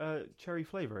with cherry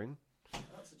flavouring?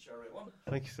 That's a cherry one.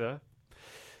 Thank you, sir.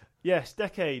 Yes,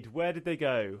 Decade. Where did they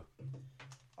go?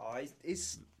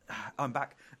 I'm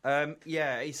back.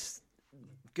 It's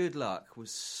Good Luck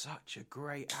was such a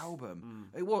great album.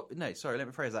 Let me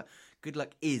rephrase that. Good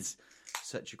Luck is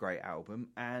such a great album,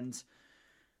 and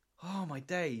oh my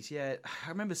days, yeah. I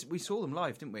remember we saw them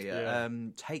live, didn't we? At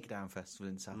Takedown Festival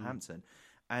in Southampton,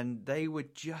 and they were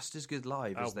just as good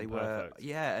live as they were.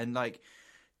 Yeah, and like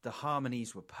the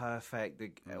harmonies were perfect,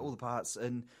 all the parts,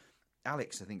 and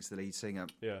Alex, I think, is the lead singer.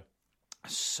 Yeah,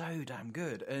 so damn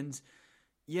good, and.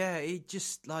 Yeah, it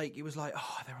just it was like,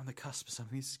 oh, they're on the cusp of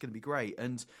something. This is going to be great,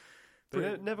 and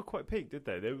they never quite peaked, did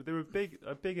they? They were big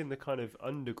in the kind of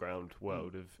underground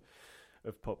world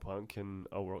of pop punk and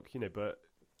alt rock, but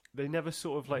they never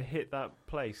sort of hit that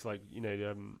place, what do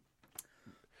you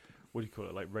call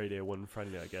it, like Radio 1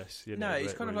 friendly, I guess. No,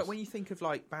 it's kind of like when you think of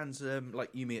bands like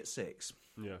You Me at 6.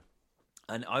 Yeah,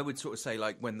 and I would sort of say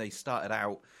when they started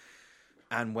out,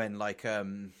 and when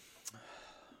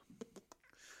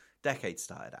Decade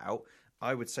started out,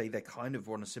 I would say they kind of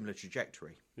were on a similar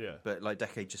trajectory. Yeah. But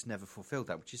Decade just never fulfilled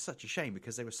that, which is such a shame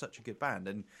because they were such a good band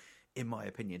and, in my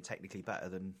opinion, technically better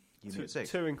than You Me at 6.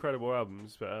 Two incredible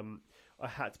albums, but I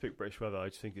had to pick British Weather. I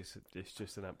just think it's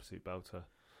just an absolute belter.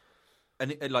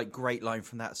 And great line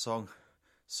from that song.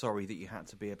 Sorry that you had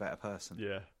to be a better person.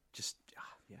 Yeah. Just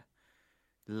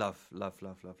love.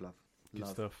 Good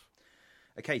stuff.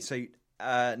 Okay, so.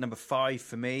 Number 5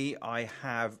 for me, I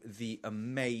have the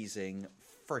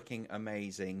freaking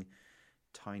amazing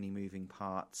Tiny Moving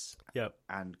Parts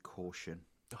and Caution.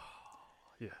 Oh,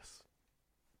 yes.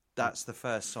 That's the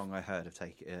first song I heard of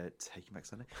Taking Back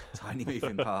Sunday. Tiny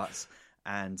Moving Parts.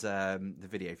 And the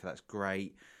video for that's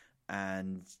great.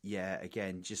 And yeah,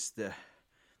 again, just the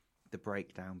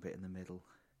breakdown bit in the middle.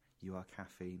 You are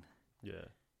caffeine. Yeah.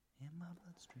 In my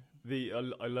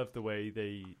bloodstream. I love the way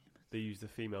they use the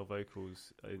female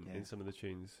vocals in some of the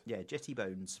tunes. Yeah, Jetty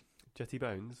Bones. Jetty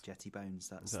Bones? Jetty Bones,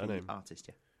 that's the the artist,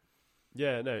 yeah.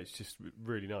 Yeah, no, it's just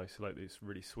really nice. It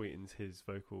really sweetens his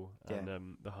vocal,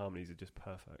 and the harmonies are just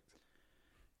perfect.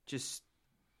 Just,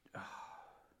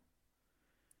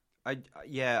 I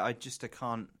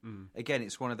can't. Again,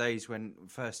 it's one of those when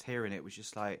first hearing it was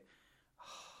just like,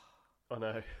 I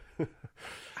know.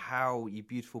 how you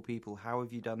beautiful people, how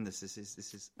have you done this? This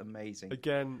is amazing.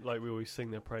 Again, like we always sing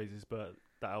their praises, but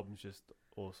that album's just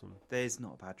awesome. There's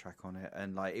not a bad track on it,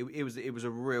 and like it was a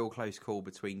real close call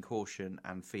between Caution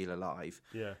and Feel Alive.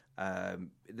 Yeah.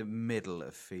 The middle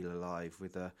of Feel Alive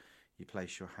with you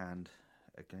place your hand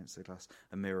against the glass.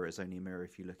 A mirror is only a mirror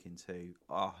if you look into.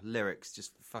 Lyrics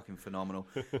just fucking phenomenal.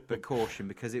 But Caution,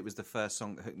 because it was the first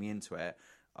song that hooked me into it,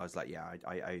 I was like, yeah,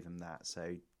 I owe them that.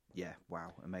 So yeah,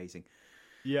 wow, amazing.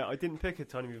 Yeah, I didn't pick a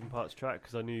Tiny Moving Parts track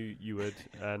because I knew you would,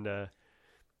 and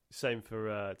same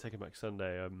for Taking Back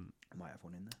Sunday. I might have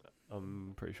one in there.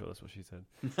 I'm pretty sure that's what she said.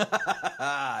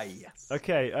 Yes.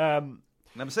 Okay.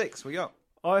 Number 6, we got.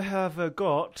 I have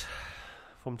got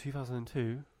from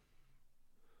 2002.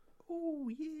 Oh,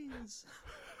 yes.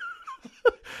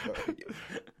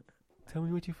 Tell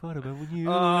me what you thought about when you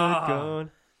were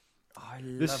gone. I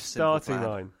love The starting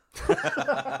line.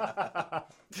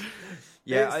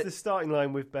 Yeah, it's the starting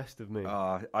line with Best of Me.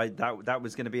 that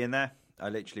was going to be in there. I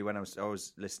literally, when I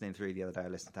was listening through the other day, I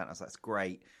listened to that and I was like, that's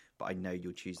great, but I know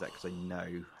you'll choose that because I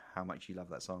know how much you love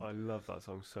that song. I love that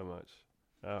song so much.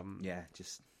 Yeah,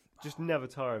 just never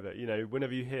tire of it. You know,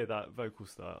 whenever you hear that vocal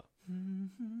start,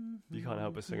 you can't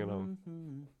help but sing along.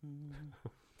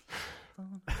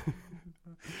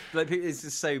 Like, it's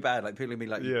just so bad. Like, people are be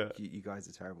like, Yeah. you guys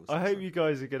are terrible. I hope you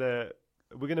guys are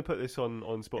we're gonna put this on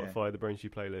Spotify, the Brainshoe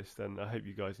playlist, and I hope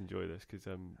you guys enjoy this because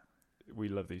we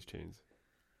love these tunes.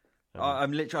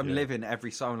 I'm living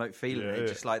every song, like feeling it, Yeah.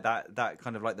 just like that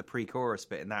kind of like the pre-chorus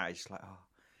bit, and that it's just like,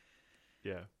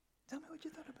 yeah. Tell me what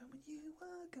you thought about when you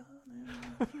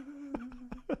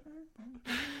were gone.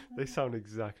 They sound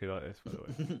exactly like this, by the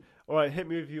way. All right, hit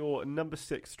me with your number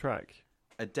 6 track.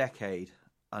 A Decade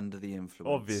Under the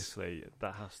Influence. Obviously,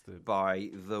 that has to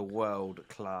by the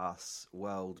world-class,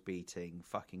 world-beating,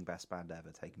 fucking best band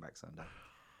ever, Taking Back Sunday.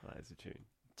 That is a tune.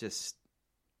 Just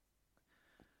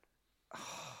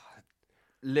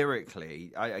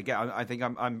lyrically, I think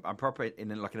I'm proper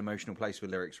in like an emotional place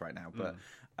with lyrics right now. But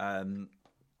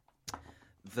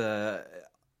the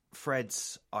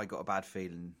Fred's "I Got a Bad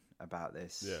Feeling About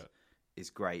This" is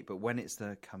great, but when it's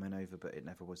the "coming over, but it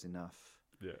never was enough,"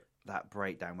 that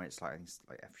breakdown where it's like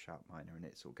F sharp minor and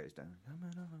it all goes down. Coming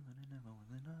over, but it never was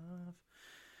enough.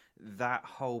 That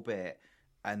whole bit.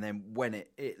 And then when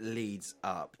it leads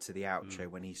up to the outro,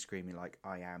 when he's screaming like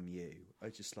 "I am you," I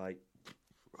just like.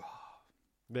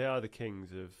 They are the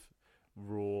kings of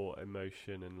raw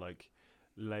emotion and like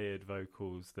layered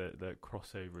vocals that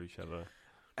cross over each other.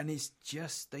 And it's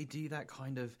just they do that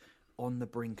kind of on the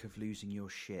brink of losing your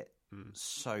shit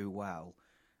so well,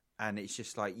 and it's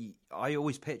just like I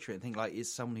always picture it and think like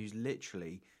it's someone who's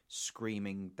literally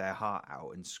screaming their heart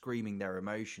out and screaming their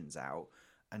emotions out.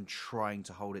 And trying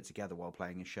to hold it together while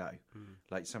playing a show.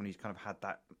 Like somebody who's kind of had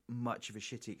that much of a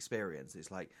shitty experience. It's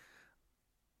like,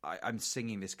 I'm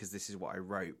singing this because this is what I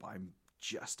wrote, but I'm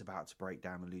just about to break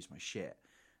down and lose my shit.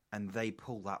 And they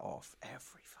pull that off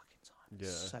every fucking time.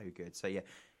 It's so good. So yeah,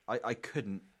 I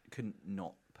couldn't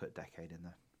not put Decade in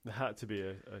there. There had to be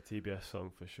a TBS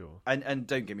song for sure. And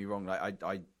don't get me wrong, like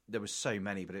I there was so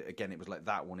many, but it was like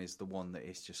that one is the one that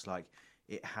is just like,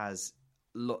 it has...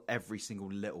 every single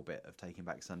little bit of Taking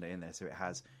Back Sunday in there. So it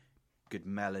has good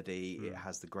melody, it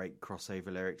has the great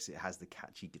crossover lyrics, it has the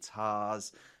catchy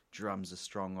guitars, drums are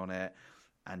strong on it,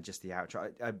 and just the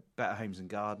outro. I bet Homes and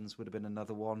Gardens would have been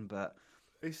another one, but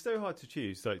it's so hard to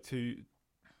choose, like to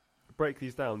break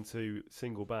these down to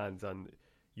single bands and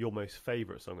your most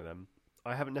favourite song of them.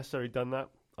 I haven't necessarily done that.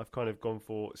 I've kind of gone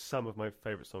for some of my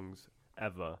favourite songs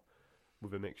ever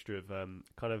with a mixture of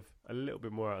kind of a little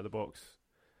bit more out of the box.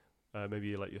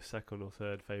 Maybe like your second or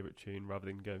third favourite tune rather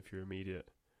than going for your immediate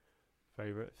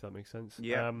favourite, if that makes sense.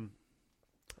 Yeah.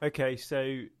 Okay,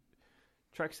 so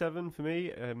track 7 for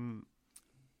me,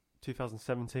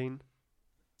 2017.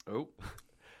 Oh.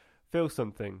 Feel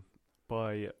Something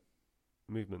by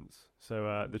Movements.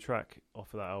 So the track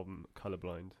off of that album,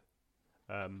 Colourblind.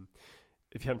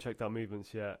 If you haven't checked out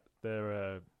Movements yet, they're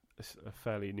a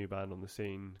fairly new band on the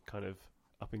scene, kind of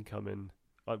up and coming.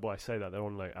 Well, I say that, they're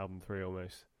on like album 3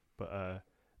 almost. But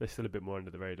they're still a bit more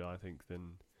under the radar, I think,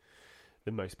 than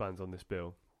most bands on this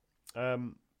bill.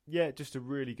 Just a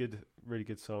really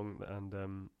good song,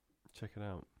 and check it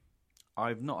out.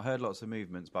 I've not heard lots of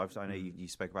Movements, but I know you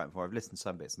spoke about it before. I've listened to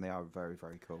some bits, and they are very,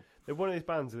 very cool. They're one of those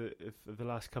bands of the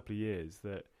last couple of years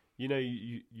that, you know,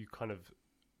 you kind of,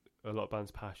 a lot of bands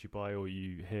pass you by, or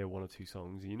you hear one or two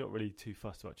songs, and you're not really too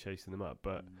fussed about chasing them up,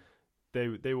 but they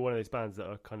were one of those bands that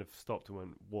are kind of stopped and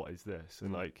went, what is this?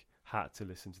 And like, had to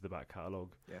listen to the back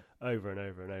catalogue Yeah. over and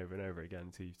over and over and over again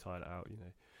until you've tired it out, you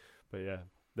know. But yeah,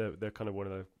 they're kind of one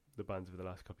of the bands of the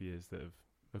last couple of years that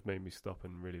have made me stop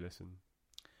and really listen.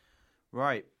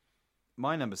 Right.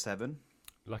 My number 7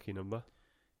 Lucky number.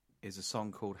 is a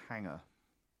song called Hanger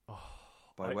Oh,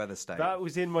 by Weather State. that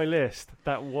was in my list.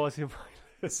 That was in my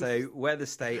list. So Weather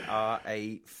State are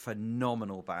a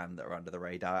phenomenal band that are under the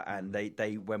radar, and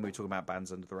they when we were talking about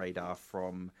bands under the radar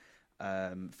from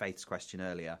Faith's question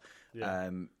earlier,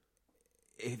 Yeah.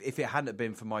 if it hadn't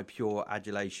been for my pure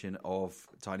adulation of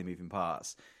Tiny Moving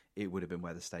Parts, it would have been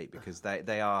Weather State, because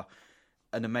they are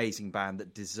an amazing band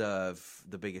that deserve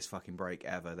the biggest fucking break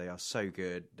ever. They are so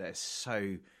good. They're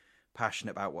so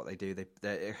passionate about what they do.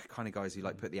 They're kind of guys who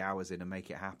like put the hours in and make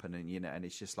it happen, and and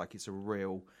it's just like it's a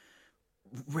real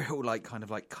like kind of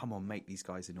like, come on, make these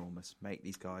guys enormous, make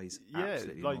these guys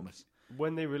absolutely like, enormous.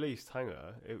 When they released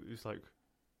Hanger, it was like,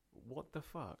 what the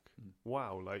fuck?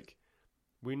 Wow, like,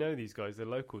 we know these guys, they're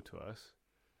local to us,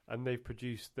 and they've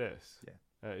produced this. Yeah.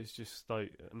 It's just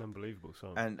like an unbelievable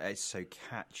song. And it's so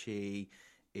catchy,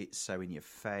 it's so in your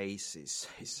face, it's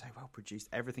so well produced.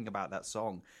 Everything about that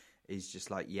song is just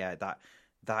like,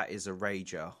 that is a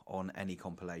rager on any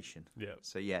compilation. Yeah.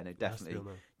 So yeah, no, definitely Still,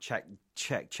 no.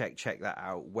 check that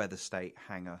out. Weather State,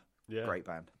 Hanger, Yeah. great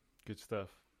band. Good stuff.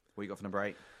 What you got for number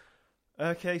 8?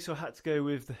 Okay, so I had to go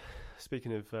with,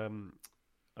 speaking of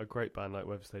a great band like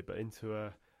Weather State, but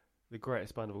into the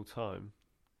greatest band of all time.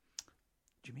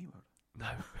 Jimmy World.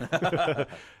 No.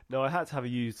 No, I had to have a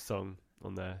used song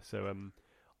on there. So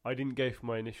I didn't go for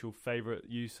my initial favourite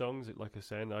used songs. Like I was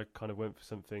saying, I kind of went for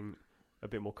something a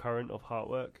bit more current of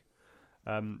Heartwork.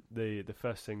 The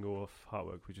first single of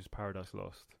Heartwork, which is Paradise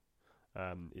Lost,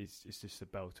 it's just a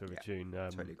belter of a tune.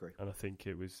 Totally agree. And I think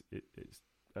it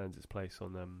earns its place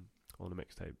on the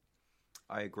mixtape.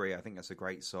 I agree. I think that's a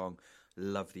great song.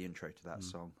 Love the intro to that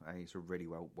song. I think it's a really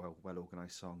well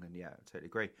organised song, and yeah, I totally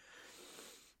agree.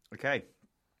 Okay.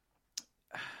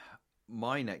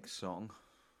 My next song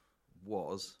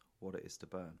was What It Is to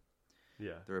Burn.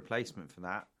 Yeah. The replacement for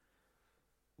that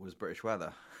was British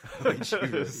Weather.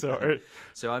 Sorry.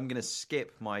 So I'm going to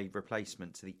skip my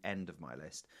replacement to the end of my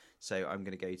list. So I'm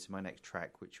going to go to my next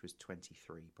track, which was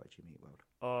 23 by Jimmy Eat World.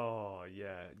 Oh,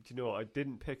 yeah. Do you know what? I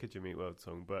didn't pick a Jimmy Eat World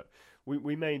song, but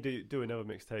we may do another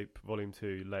mixtape, Volume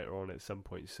 2, later on at some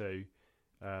point. So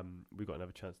we've got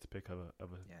another chance to pick other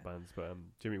bands. But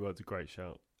Jimmy Eat World's a great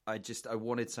shout. I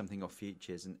wanted something off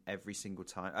Futures, and every single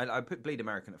time... I put Bleed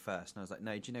American at first, and I was like,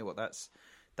 no, do you know what?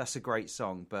 That's a great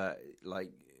song, but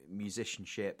like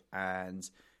musicianship and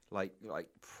like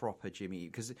proper Jimmy,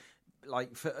 because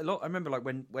like for a lot, I remember like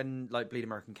when like Bleed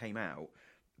American came out,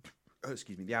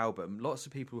 the album, lots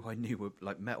of people who I knew were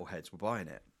like metalheads were buying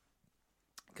it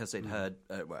because they'd heard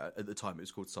well, at the time it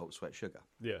was called Salt, Sweat, Sugar.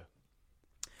 Yeah.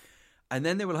 And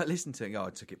then they were like listening to it and I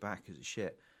took it back because it's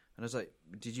shit. And I was like,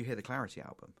 did you hear the Clarity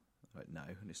album? I'm like, no.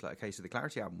 And it's like, okay, so the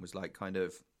Clarity album was like kind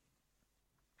of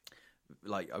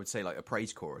like, I would say like a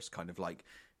praise chorus, kind of like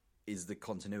is the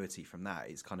continuity from that.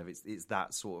 It's kind of it's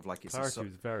that sort of like, it's Clarity was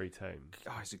very tame.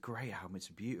 Oh, it's a great album. It's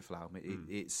a beautiful album.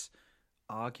 It's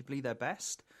arguably their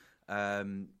best.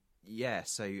 Yeah,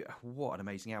 so what an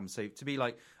amazing album. So to be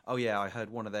like, oh yeah, I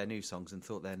heard one of their new songs and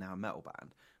thought they're now a metal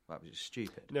band. Well, that was just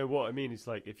stupid. No, what I mean is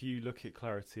like if you look at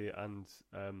Clarity and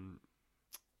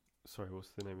sorry,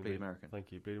 what's the name of Bleed it? American.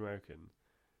 Thank you, Bleed American.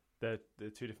 They're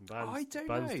two different bands. I don't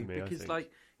bands know to me, because like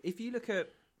if you look at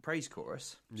praise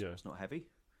chorus, Yeah. it's not heavy.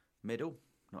 Middle,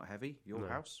 not heavy. Your No.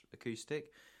 House, acoustic.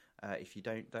 If you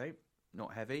don't,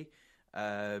 not heavy.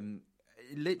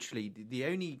 Literally, the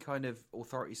only kind of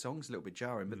Authority song's a little bit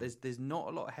jarring, but there's not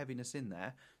a lot of heaviness in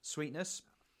there. Sweetness,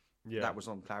 yeah, that was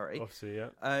on Clarity. obviously,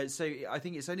 yeah. So I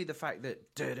think it's only the fact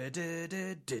that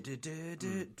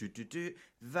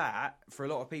that for a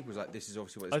lot of people is like, this is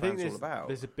obviously what I this think band's all about.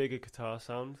 there's a bigger guitar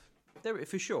sound. There,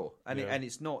 for sure, and Yeah. and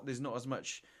it's not, there's not as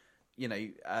much,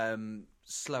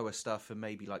 slower stuff and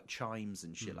maybe like chimes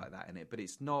and shit like that in it, but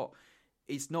it's not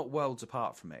worlds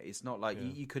apart from it. It's not like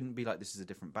you couldn't be like, this is a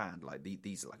different band, like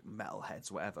these are like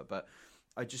metalheads, whatever. But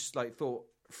I just like thought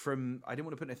I didn't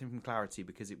want to put anything from Clarity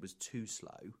because it was too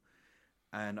slow,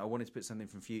 and I wanted to put something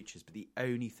from Futures. But the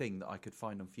only thing that I could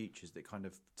find on Futures that kind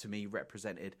of to me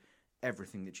represented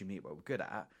everything that Jimmy Eat World were good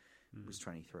at was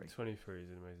 23. 23 is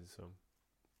an amazing song.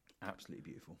 Absolutely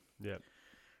beautiful. Yeah.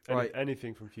 Right.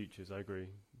 Anything from Futures, I agree.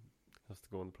 Has to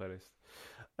go on the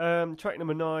playlist. Track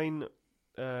number 9,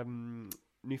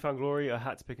 Newfound Glory. I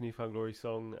had to pick a Newfound Glory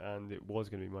song, and it was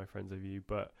going to be My Friends Over You,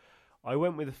 but I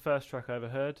went with the first track I ever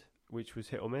heard, which was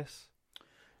Hit or Miss.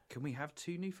 Can we have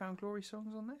 2 Newfound Glory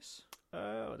songs on this?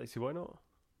 Let's see, why not?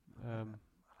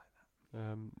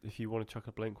 If you want to chuck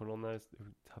a Blink one on there,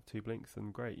 have 2 Blinks,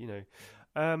 then great.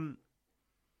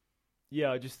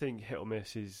 Yeah, I just think Hit or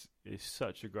Miss is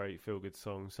such a great feel good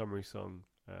song, summary song,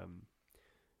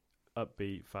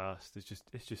 upbeat, fast. It's just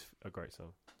a great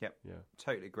song. Yep. Yeah.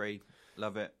 Totally agree.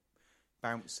 Love it.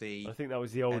 Bouncy. I think that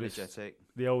was the oldest energetic.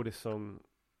 the oldest song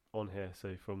on here,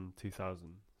 so from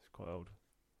 2000. It's quite old.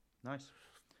 Nice.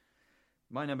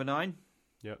 My number 9.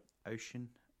 Yep. Ocean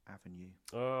Avenue.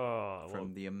 Oh,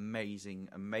 From the amazing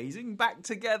Back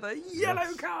Together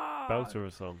Yellow Card. belter of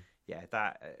a song. Yeah,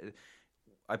 that.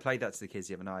 I played that to the kids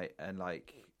the other night, and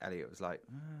like Elliot was like,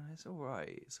 "It's all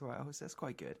right, it's all right." That's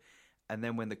quite good. And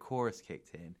then when the chorus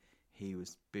kicked in, he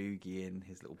was boogieing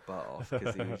his little butt off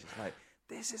because he was just like,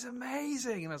 "This is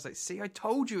amazing!" And I was like, "See, I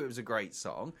told you it was a great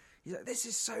song." He's like, "This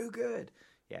is so good."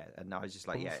 Yeah, and I was just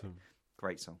like, Awesome. "Yeah,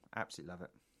 great song, absolutely love it."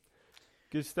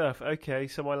 Good stuff. Okay,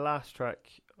 so my last track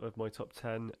of my top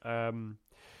 10. I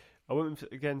went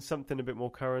with, again, something a bit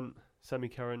more current,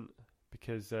 semi-current,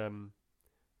 because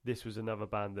this was another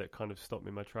band that kind of stopped me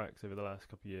in my tracks over the last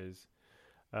couple of years.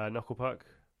 Knucklepuck,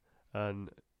 and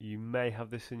you may have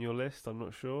this in your list, I'm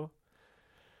not sure,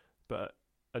 but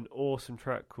an awesome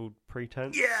track called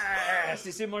Pretense. Yes,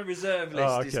 it's in my reserve list.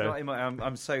 Oh, okay. It's not in my.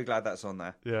 I'm so glad that's on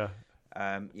there. Yeah.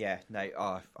 Yeah,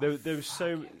 no. There was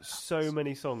so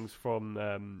many songs from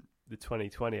the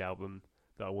 2020 album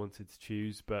that I wanted to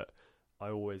choose, but I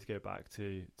always go back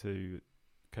to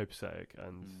Copacetic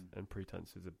and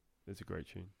Pretense is a great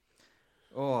tune.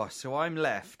 Oh, so I'm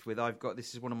left with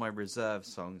this is one of my reserve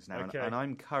songs now, Okay. and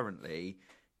I'm currently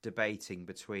debating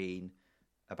between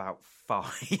about 5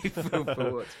 for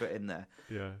what to put in there.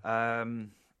 Yeah.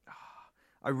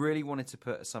 I really wanted to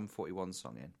put a Sum 41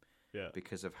 song in. Yeah.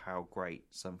 Because of how great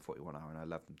Sum 41 are, and I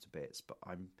love them to bits. But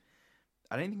I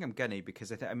don't think I'm gonna,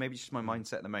 because maybe it's just my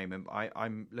mindset at the moment.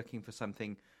 I'm looking for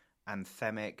something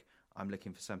anthemic. I'm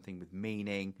looking for something with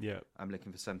meaning. Yeah. I'm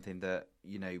looking for something that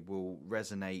will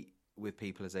resonate with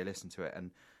people as they listen to it.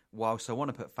 And whilst I want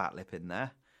to put Fat Lip in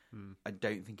there, I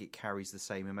don't think it carries the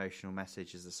same emotional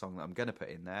message as the song that I'm going to put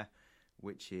in there,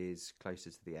 which is Closer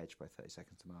to the Edge by 30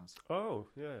 Seconds to Mars. Oh,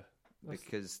 yeah.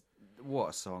 Because what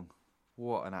a song.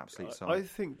 What an absolute song. I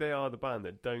think they are the band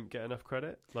that don't get enough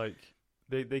credit. Like,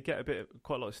 they get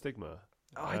quite a lot of stigma.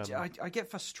 I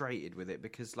get frustrated with it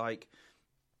because, like,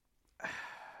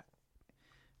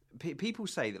 people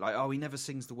say that, like, oh, he never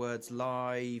sings the words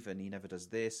live and he never does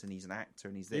this and he's an actor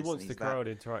and he's this. He wants and the he's crowd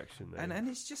that. interaction. Though. And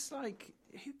it's just like,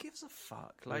 who gives a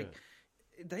fuck? Like,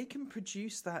 they can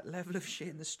produce that level of shit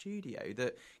in the studio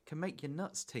that can make your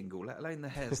nuts tingle, let alone the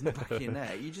hairs in the back of your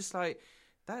neck. You're just like,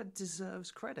 that deserves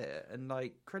credit, and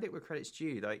like credit where credit's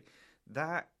due. Like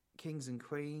that, Kings and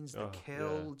Queens, The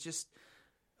Kill, just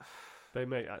they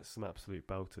make some absolute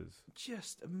belters.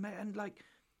 And like,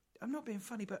 I'm not being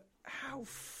funny, but how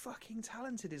fucking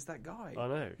talented is that guy? I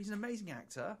know. He's an amazing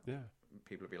actor. Yeah.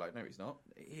 People will be like, no, he's not.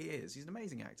 He is. He's an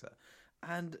amazing actor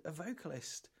and a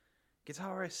vocalist,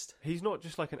 guitarist. He's not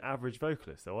just like an average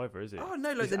vocalist, though, either, is he? Oh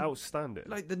no, he's outstanding.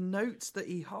 Like the notes that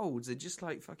he holds are just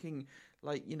like fucking,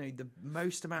 like, the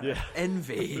most amount of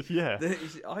envy. Yeah.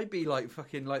 I'd be like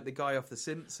fucking like the guy off The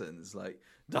Simpsons, like,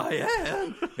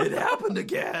 Diane, it happened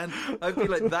again. I'd be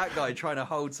like that guy trying to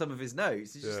hold some of his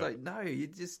notes. He's just like, no, you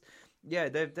just,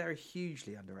 they're a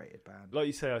hugely underrated band. Like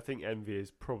you say, I think envy is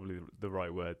probably the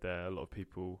right word there. A lot of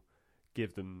people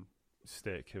give them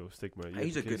stick or stigma.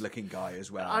 He's a good-looking guy as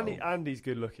well, and he's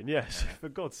good-looking. Yes, for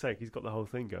God's sake, he's got the whole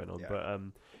thing going on.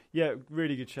 Yeah. But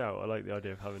really good shout. I like the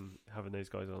idea of having those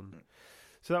guys on.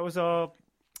 So that was our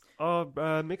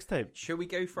mixtape. Shall we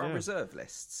go for our reserve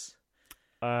lists?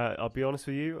 I'll be honest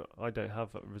with you, I don't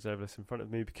have a reserve list in front of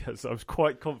me because I was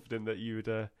quite confident that you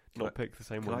would not pick the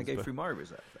same ones. Can I go through my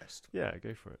reserve list? Yeah,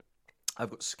 go for it. I've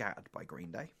got Scattered by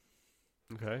Green Day.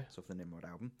 Okay. It's off the Nimrod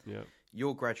album. Yeah.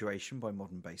 Your Graduation by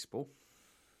Modern Baseball.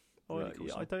 Really cool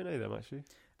song. I don't know them, actually.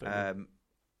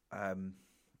 I'm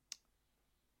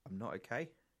Not Okay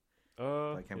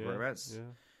by Chemical yeah, Romance. Yeah.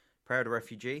 Prayer of the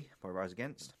Refugee by Rise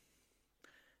Against.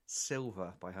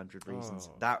 Silver by 100 Reasons.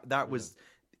 Oh, that was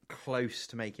close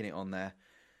to making it on there.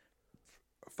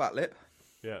 Fat Lip.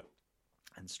 Yeah.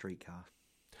 And Streetcar.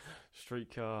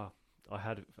 Streetcar. I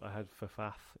had for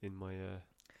Fath in my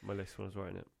my list when I was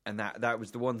writing it. And that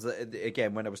was the ones that,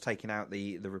 again, when I was taking out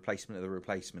the replacement of the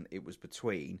replacement, it was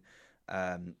between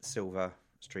Silver,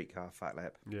 Streetcar, Fat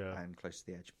Lip, and Close to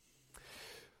the Edge.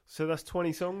 So that's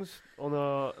 20 songs on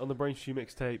the Brainstew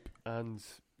mixtape, and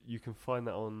you can find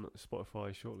that on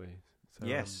Spotify shortly. So,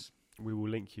 yes. We will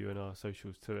link you in our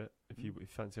socials to it if you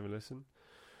fancy having a listen.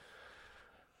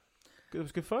 It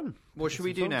was good fun. What should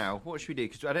we do songs. now? What should we do?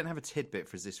 Because I don't have a tidbit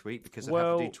for us this week because I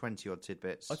Well, have to do 20-odd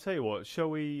tidbits. I'll tell you what, shall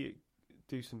we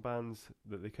do some bands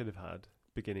that they could have had,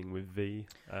 beginning with V?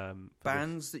 For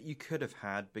Bands that you could have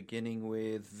had beginning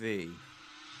with V. this.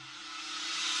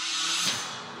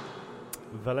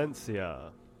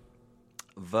 Valencia.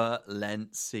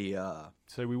 Valencia.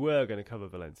 So we were going to cover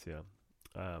Valencia.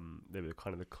 They were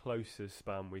kind of the closest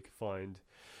band we could find,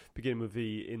 beginning with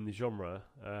V in the genre.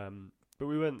 But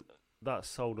we weren't that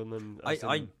sold on them.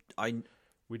 I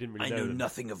We didn't really know know them.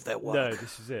 nothing of their work. No,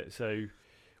 this is it. So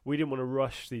we didn't want to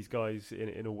rush these guys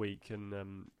in a week and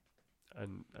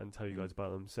tell you guys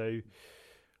about them. So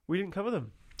we didn't cover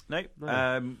them. No.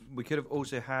 No. We could have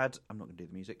also had. I'm not going to do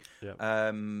the music. Yeah.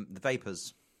 The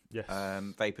Vapors. Yes.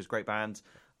 Vapors, great band.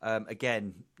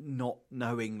 Again, not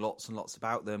knowing lots and lots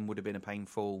about them would have been a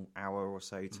painful hour or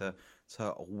so to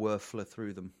whirfler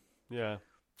through them. Yeah.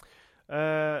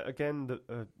 Again,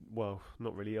 well,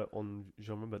 not really on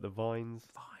genre, but the Vines.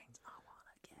 Vines, I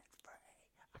wanna get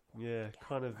free. Yeah,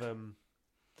 kind of.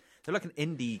 They're like an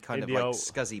indie kind of Indie like alt-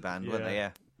 scuzzy band, yeah. weren't they?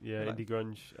 Yeah. Yeah, Like- indie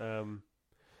grunge.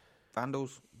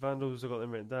 Vandals. Vandals, I got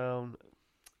them written down.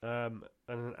 And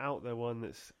an out there one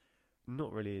that's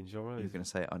not really in genre. You're is going to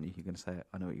say it, aren't you? You're going to say it.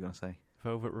 I know what you're going to say.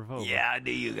 Velvet Revolver. Yeah, I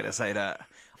knew you were going to say that.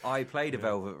 I played a Yeah.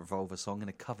 Velvet Revolver song in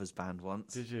a covers band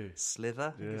once. Did you?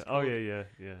 Slither. I think Yeah. it's Oh called.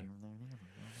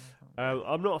 yeah.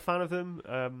 I'm not a fan of them.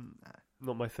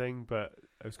 Not my thing, but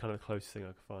it was kind of the closest thing I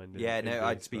could find. Yeah, in no.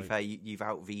 Greece, To be like- fair, you've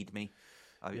outvied me.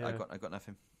 I Yeah. got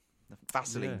nothing.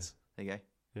 Vaselines. There you go.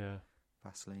 Yeah.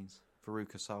 Vaselines.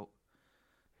 Veruca Salt.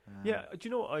 Yeah, do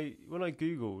you know what when I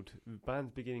googled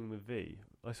bands beginning with V,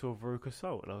 I saw Veruca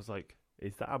Salt and I was like,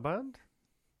 is that a band?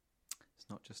 It's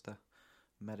not just a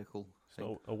medical It's thing.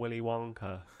 not a Willy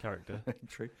Wonka character.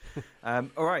 True.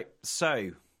 All right.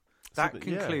 So that yeah.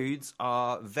 concludes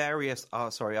our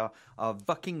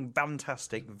fucking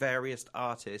fantastic various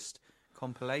artist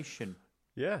compilation.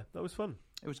 Yeah, that was fun.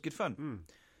 It was good fun. Mm.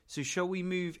 So shall we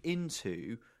move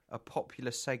into a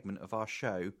popular segment of our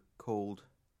show called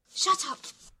Shut up!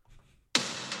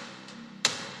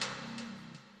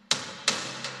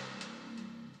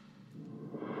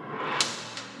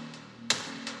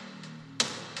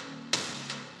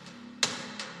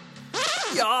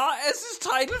 Yeah, it's his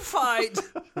title fight.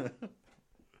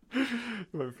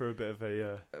 Went for a bit of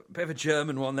a A bit of a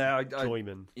German one there.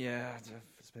 Neumann. Yeah,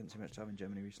 I've spent too much time in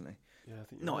Germany recently. Yeah, I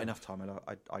think you're Not right. enough time.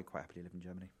 I quite happily live in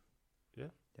Germany. Yeah?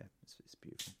 Yeah, it's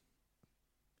beautiful.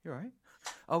 You're right.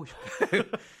 Oh,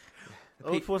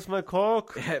 Oh, it was my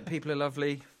cock. yeah, people are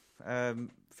lovely.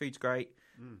 Food's great.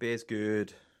 Beer's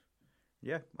good.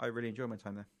 Yeah, I really enjoy my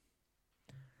time there.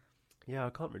 Yeah,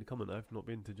 I can't really comment. I've not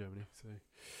been to Germany, so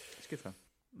It's good fun.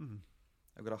 mm.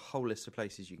 I've got a whole list of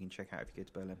places you can check out if you go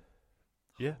to Berlin.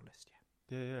 Yeah. Whole list,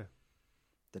 yeah. Yeah.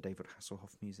 The David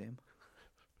Hasselhoff Museum.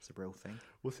 It's a real thing.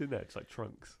 What's in there? It's like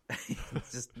trunks.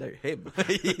 Just no him.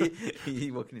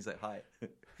 He walking. He's like, "Hi,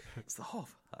 it's the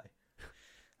Hoff."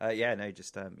 Hi.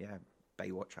 Just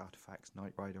Baywatch artifacts,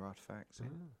 Knight Rider artifacts. Yeah.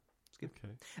 It's good.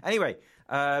 Okay. Anyway,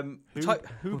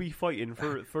 Who be fighting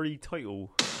for the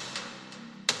title?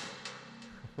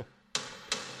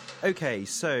 okay,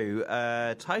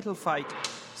 so title fight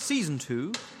season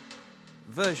 2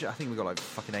 version. I think we've got like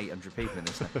fucking 800 people in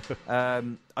this now.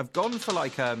 I've gone for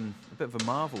like a bit of a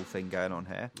Marvel thing going on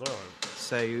here. All right.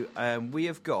 So we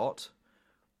have got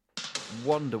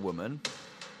Wonder Woman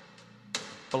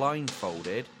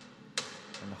blindfolded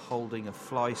and holding a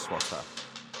fly swatter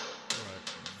Right.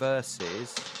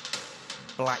 versus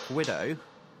Black Widow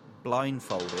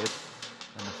blindfolded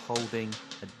and holding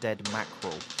a dead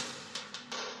mackerel.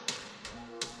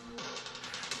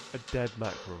 A dead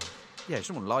mackerel. Yeah, she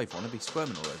doesn't want a live one. It'd be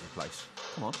squirming all over the place.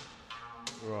 Come on.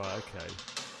 Right, okay.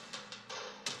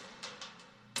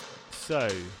 So,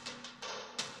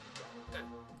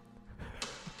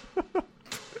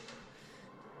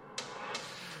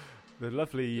 the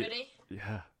lovely, Ready?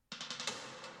 yeah.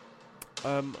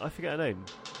 I forget her name.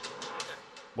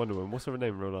 Wonder Woman. What's her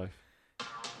name in real life?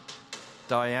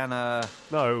 Diana.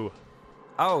 No,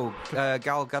 Oh, Gal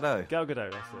Gadot. Gal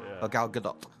Gadot. That's it. Yeah. Or Gal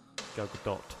Gadot. Gal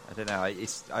Gadot. I don't know.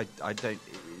 I don't.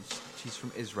 She's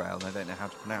from Israel, and I don't know how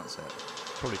to pronounce it.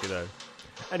 Probably Gadot.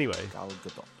 Anyway, Gal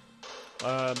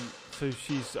Gadot. so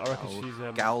she's. I reckon she's.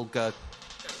 Gal Gadot.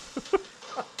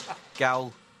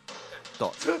 Gal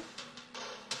Dot.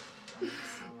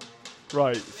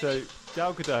 Right. So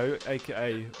Gal Gadot,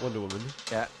 aka Wonder Woman,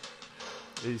 Yeah.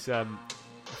 is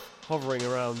hovering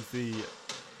around the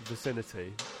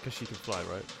vicinity because she can fly,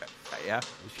 right? Yeah.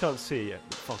 She can't see it,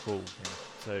 but fuck all.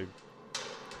 So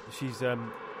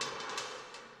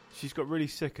she's got really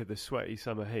sick of the sweaty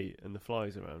summer heat and the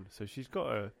flies around. So she's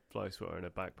got a fly swatter in her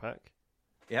backpack.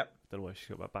 Yep. Don't know why she's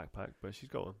got that backpack, but she's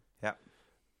got one. Yep.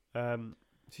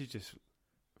 She's just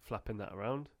flapping that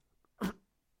around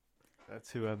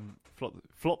to flop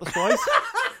the flies.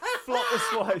 Flop the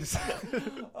flies.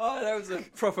 Oh, that was a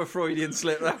proper Freudian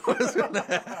slip. That was.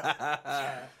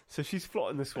 So she's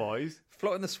flotting the swise.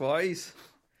 Flotting the swise.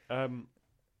 And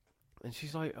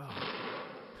she's like, oh,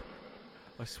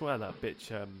 I swear that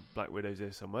bitch Black Widow's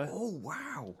here somewhere. Oh,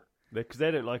 wow. Because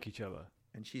they don't like each other.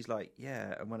 And she's like,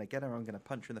 yeah, and when I get her, I'm going to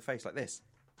punch her in the face like this.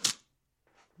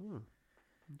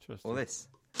 Interesting. Or this.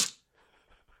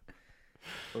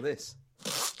 Or this.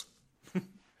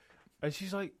 And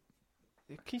she's like,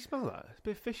 can you smell that? It's a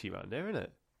bit fishy around here, isn't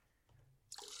it?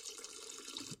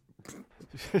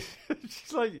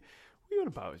 She's like, what are you on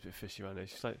about? It's a bit fishy around here.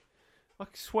 She's like, I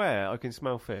swear I can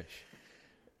smell fish.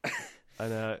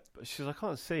 And she's like, I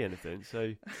can't see anything,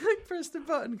 so... I pressed the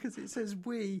button because it says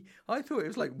 "we." I thought it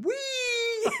was like "wee."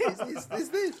 It's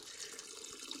this.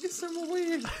 It's somewhat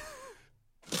weird.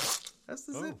 That's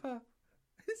the zipper.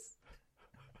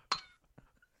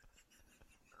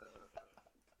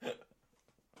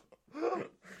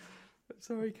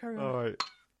 Sorry, carry on. All right.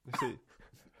 Let's see.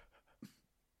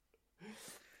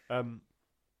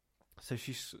 So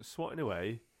she's swatting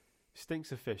away.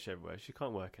 Stinks of fish everywhere. She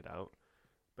can't work it out,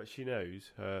 but she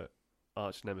knows her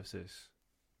arch nemesis,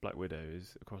 Black Widow,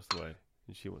 is across the way,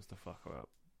 and she wants to fuck her up.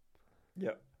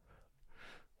 Yep.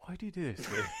 Why do you do this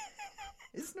to me?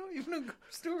 It's not even a good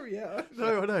story yet.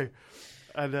 No, I know.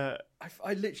 And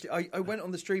I literally I went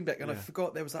on the stream deck and I Yeah.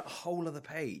 forgot there was that whole other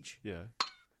page. yeah,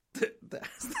 That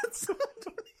sound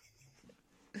on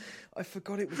it. I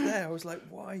forgot it was there. I was like,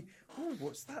 why? Oh,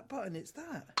 what's that button? It's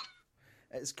that.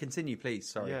 Let's continue, please.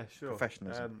 Sorry. Yeah, sure.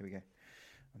 Professionalism. Here we go.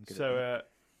 I'm good at so that.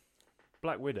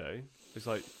 Black Widow is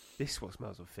like, this what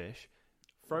smells of fish.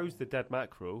 Throws the dead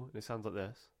mackerel, and it sounds like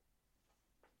this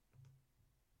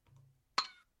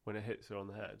when it hits her on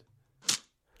the head.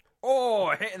 Oh,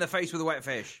 hit in the face with a wet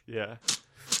fish. Yeah,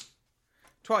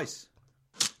 Twice.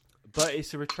 but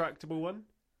it's a retractable one.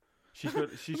 She's got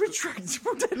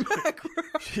Retractable dead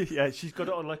mackerel. she's got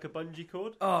it on like a bungee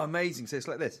cord. Oh, amazing. So it's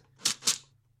like this.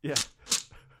 Yeah.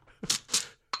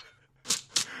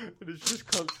 And it's just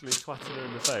constantly swatting her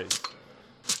in the face.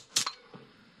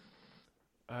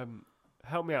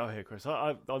 Help me out here, Chris.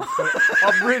 I'm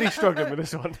really struggling with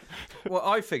this one. Well,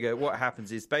 I figure what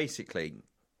happens is basically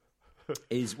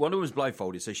is Wonder Woman's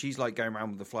blindfolded, so she's like going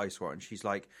around with the fly swatter, and she's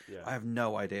like, Yeah. I have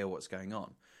no idea what's going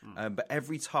on. But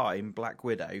every time Black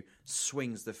Widow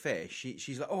swings the fish,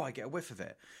 she's like, oh, I get a whiff of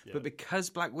it. Yeah. But because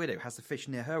Black Widow has the fish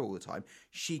near her all the time,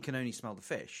 she can only smell the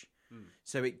fish.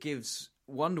 So it gives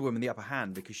Wonder Woman the upper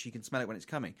hand because she can smell it when it's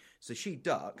coming. So she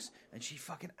ducks and she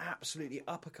fucking absolutely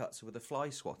uppercuts her with a fly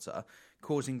swatter,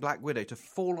 causing Black Widow to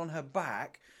fall on her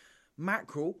back.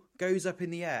 Mackerel goes up in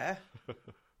the air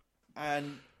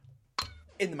and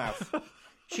in the mouth.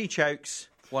 She chokes.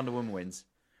 Wonder Woman wins.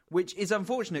 Which is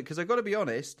unfortunate because I've got to be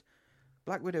honest,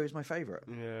 Black Widow is my favourite.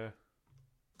 Yeah.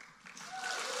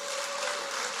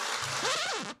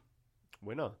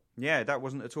 Winner. Yeah, that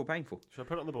wasn't at all painful. Should I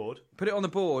put it on the board? Put it on the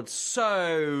board.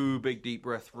 So, big deep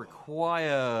breath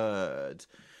required.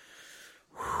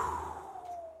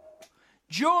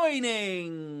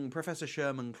 Joining Professor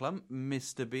Sherman Clump,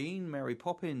 Mr. Bean, Mary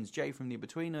Poppins, Jay from The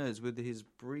Betweeners with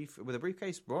a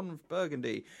briefcase, Ron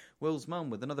Burgundy, Will's mum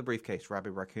with another briefcase, Rabbi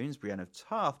Raccoons, Brianna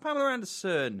Tarth, Pamela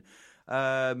Anderson,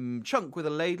 Chunk with a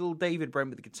ladle, David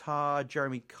Brent with a guitar,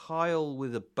 Jeremy Kyle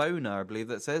with a boner, I believe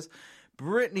that says,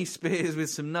 Britney Spears with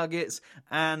some nuggets,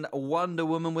 and Wonder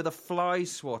Woman with a fly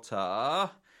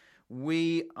swatter.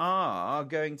 We are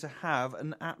going to have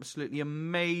an absolutely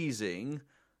amazing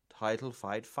title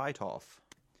fight off.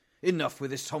 Enough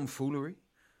with this tomfoolery.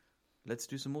 Let's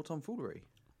do some more tomfoolery.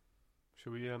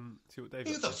 Shall we see what Dave?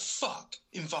 Who the fuck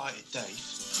invited Dave?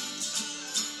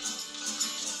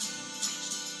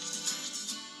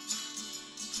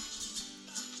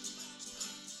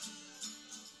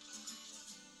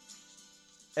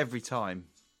 Every time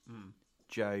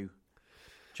Joe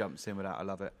jumps in with that, I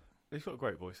love it. He's got a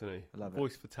great voice, hasn't he? I love it.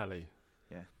 Voice for telly.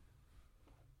 Yeah.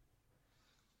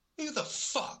 Who the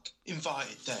fuck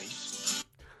invited Dave?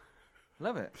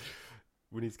 Love it.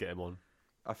 We need to get him on.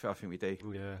 I think we do.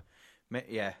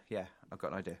 Yeah. Yeah. I've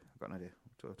got an idea. I'll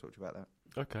talk to you about that.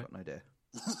 Okay. I've got an idea.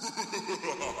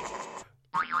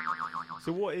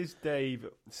 So what is Dave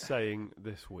saying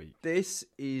this week? This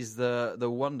is the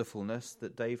wonderfulness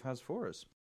that Dave has for us.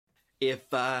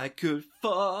 If I could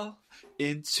fall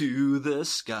into the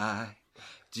sky,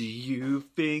 Do you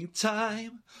think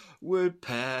time would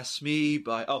pass me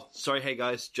by? Oh, sorry. Hey,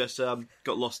 guys. Just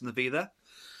got lost in the V there.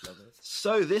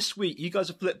 So this week, you guys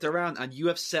have flipped around and you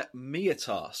have set me a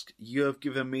task. You have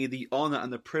given me the honour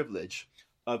and the privilege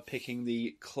of picking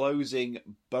the closing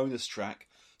bonus track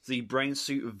to the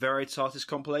Brainsuit Veritatis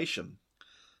compilation.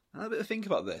 I had a bit to think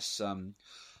about this.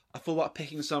 I thought about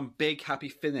picking some big happy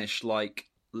finish like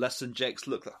Less Than Jake's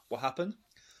Look What Happened.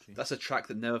 That's a track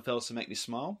that never fails to make me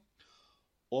smile.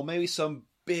 Or maybe some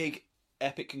big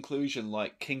epic conclusion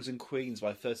like Kings and Queens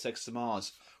by 30 Seconds to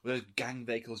Mars, where those gang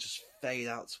vehicles just fade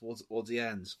out towards the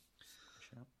end.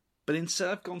 But instead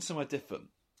I've gone somewhere different.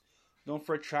 Gone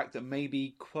for a track that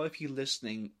maybe quite a few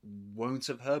listening won't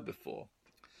have heard before.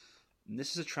 And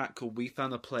this is a track called We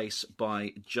Found a Place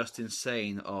by Just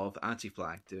Insane of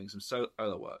Anti-Flag, doing some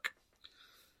solo work.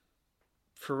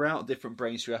 Throughout different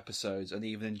Brainsuit episodes, and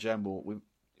even in general,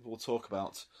 we'll talk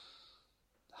about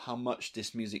how much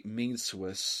this music means to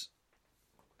us,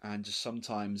 and just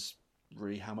sometimes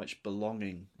really how much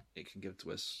belonging it can give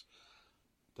to us.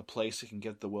 The place it can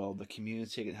give the world, the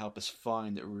community it can help us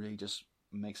find, that really just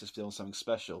makes us feel something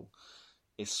special,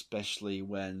 especially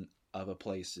when other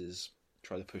places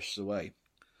try to push us away.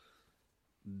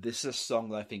 This is a song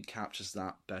that I think captures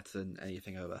that better than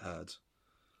anything I've ever heard.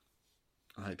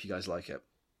 I hope you guys like it.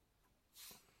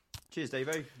 Cheers,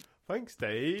 Davo. Thanks,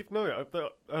 Dave. No,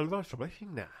 I'm not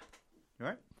troubleshooting now. You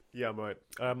alright? Yeah, I'm alright.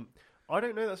 I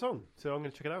don't know that song, so I'm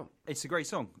going to check it out. It's a great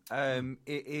song.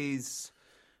 It is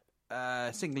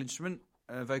single instrument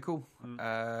vocal.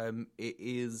 It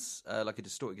is like a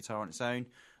distorted guitar on its own.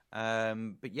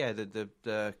 But yeah,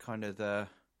 the kind of the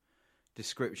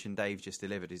description Dave just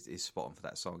delivered is spot on for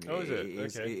that song. Oh, is it?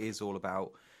 Okay. It is all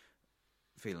about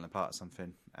feeling a part of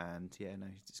something, and yeah, no,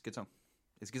 it's a good song.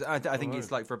 It's because I think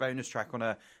it's like for a bonus track on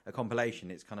a compilation.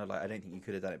 It's kind of like I don't think you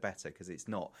could have done it better because it's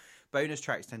not. Bonus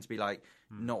tracks tend to be like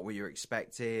not what you're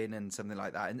expecting and something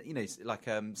like that. And you know, it's like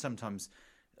sometimes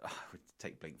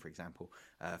take Blink for example.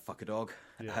 Fuck a Dog.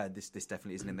 Yeah. This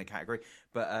definitely isn't in the category.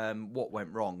 But What Went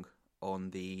Wrong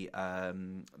on the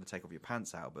Take Off Your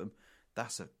Pants album.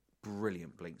 That's a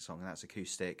brilliant Blink song, and that's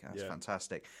acoustic. That's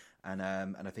fantastic. And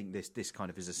I think this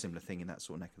kind of is a similar thing in that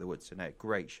sort of neck of the woods. So no,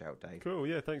 great shout, Dave. Cool,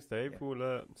 yeah, thanks, Dave. Yeah.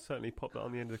 We'll certainly pop that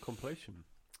on the end of the compilation.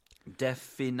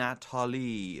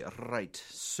 Definitely. Right,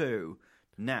 so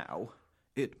now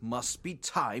it must be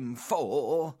time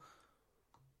for...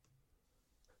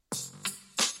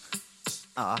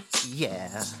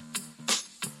 yeah.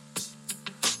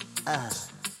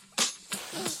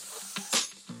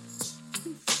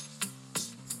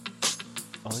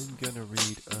 I'm gonna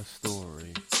read a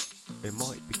story. It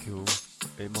might be cool,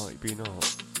 it might be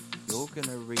not. You're going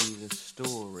to read a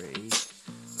story.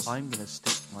 I'm going to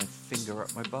stick my finger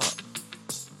up my butt.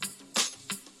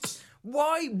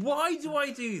 Why do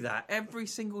I do that every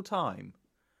single time?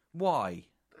 Why?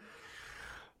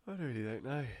 I really don't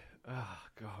know. Oh,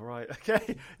 God, right.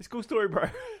 Okay, it's a cool story, bro.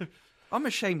 I'm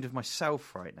ashamed of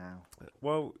myself right now.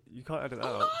 Well, you can't edit that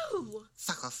out. Oh,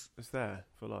 fuck off. It's there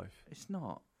for life. It's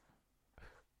not. Do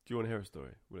you want to hear a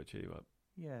story? Will it cheer you up?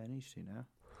 Yeah, it needs to now.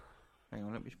 Hang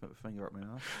on, let me just put my finger up my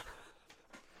ass.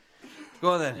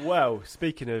 Go on then. Well,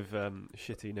 speaking of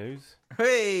shitty news,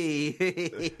 Hey!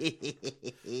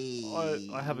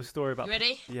 I have a story about... You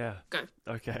ready? Yeah. Go.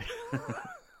 Okay.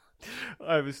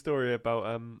 I have a story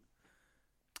about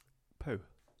poo.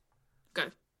 Go.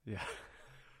 Yeah.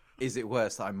 Is it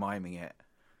worse that I'm miming it?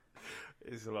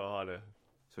 It's a lot harder.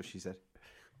 That's what she said.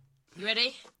 You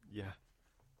ready? Yeah.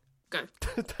 Go.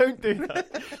 Don't do that.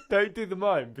 Don't do the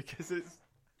mime because it's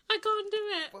I can't do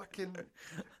it. fucking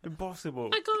impossible.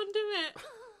 I can't do it.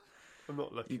 I'm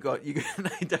not looking. No,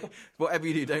 don't, whatever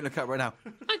you do, don't look up right now.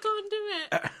 I can't do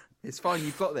it. It's fine,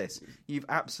 you've got this. You've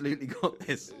absolutely got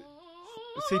this.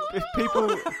 See, if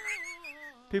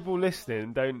people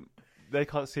listening they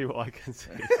can't see what I can see.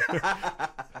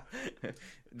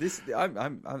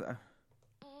 I'm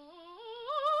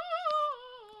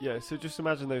Yeah, so just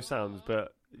imagine those sounds,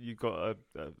 but you've got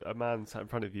a man sat in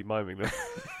front of you miming them.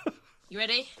 You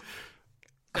ready?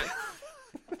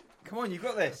 Come on, you've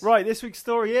got this. Right, this week's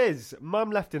story is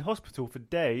Mum left in hospital for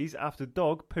days after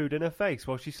dog pooed in her face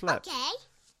while she slept.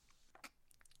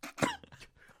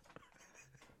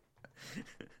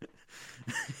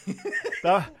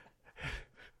 That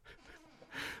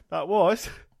was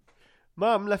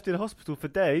Mum left in hospital for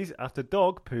days after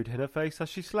dog pooed in her face as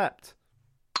she slept.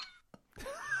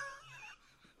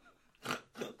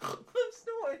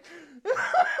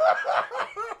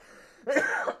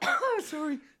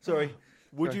 Sorry.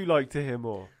 Would you like to hear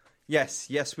more? Yes,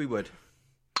 we would.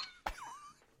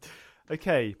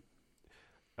 Okay.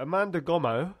 Amanda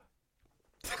Gomo.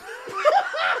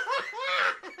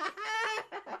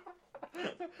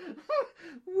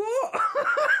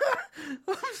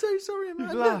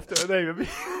 You've laughed at her name.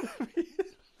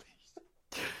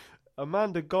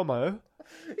 Amanda Gomo.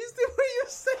 Is the way you're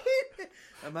saying it?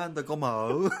 Amanda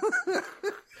Gomo.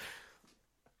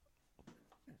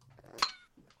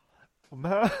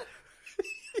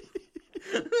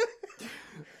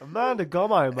 Amanda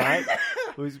Gomo, mate,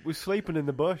 was sleeping in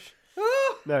the bush.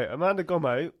 No, Amanda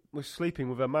Gomo was sleeping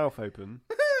with her mouth open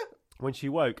when she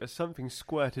woke as something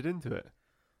squirted into it.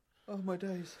 Oh, my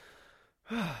days.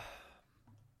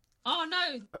 Oh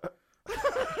no!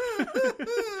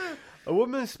 A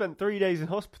woman spent 3 days in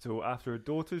hospital after her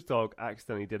daughter's dog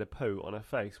accidentally did a poo on her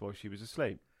face while she was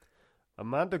asleep.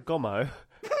 Amanda Gomo,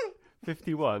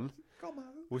 51,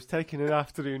 was taking an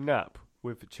afternoon nap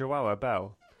with Chihuahua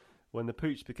Belle when the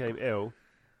pooch became ill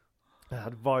and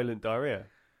had violent diarrhea.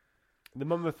 The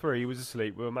mum of 3 was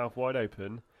asleep with her mouth wide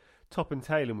open, top and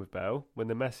tailing with Belle when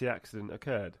the messy accident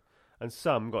occurred, and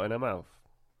some got in her mouth.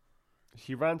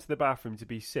 She ran to the bathroom to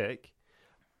be sick,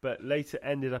 but later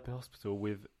ended up in hospital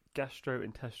with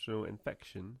gastrointestinal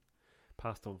infection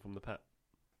passed on from the pet.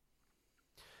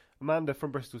 Amanda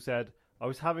from Bristol said, "I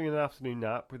was having an afternoon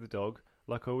nap with the dog,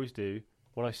 like I always do,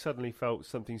 when I suddenly felt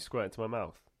something squirt into my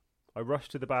mouth. I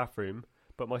rushed to the bathroom,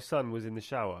 but my son was in the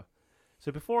shower.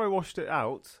 So before I washed it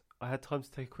out, I had time to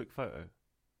take a quick photo."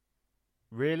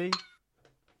 Really?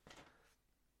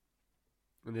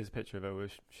 And there's a picture of her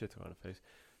with shit around her face.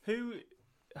 Who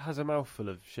has a mouthful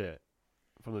of shit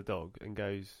from the dog and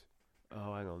goes,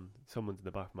 "Oh, hang on, someone's in the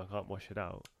bathroom, I can't wash it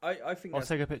out. I think I'll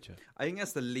take a picture." I think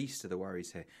that's the least of the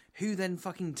worries here. Who then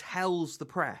fucking tells the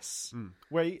press?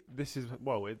 Wait, this is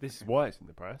why it's in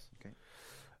the press. Okay.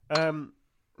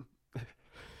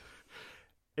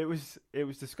 It was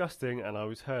disgusting, and I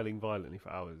was hurling violently for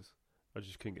hours. I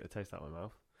just couldn't get the taste out of my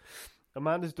mouth.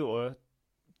 Amanda's daughter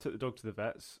took the dog to the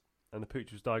vets, and the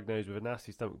pooch was diagnosed with a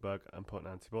nasty stomach bug and put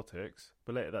on antibiotics.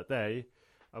 But later that day,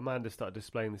 Amanda started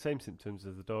displaying the same symptoms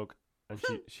as the dog, and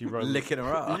she wrote Licking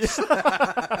her ass.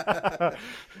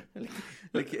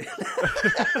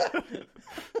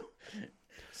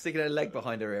 Sticking her leg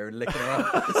behind her ear and licking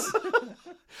her ass.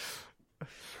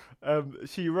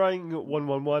 She rang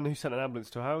 111, who sent an ambulance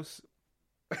to her house.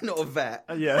 Not a vet.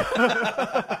 Yeah.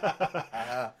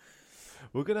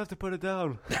 We're going to have to put her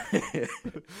down.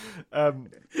 I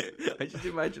just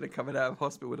imagine her coming out of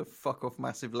hospital with a fuck off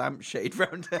massive lampshade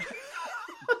round her.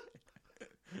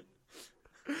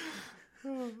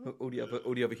 all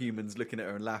the other humans looking at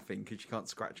her and laughing because she can't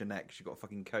scratch her neck. She's got a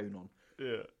fucking cone on.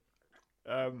 Yeah.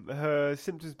 Her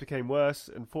symptoms became worse,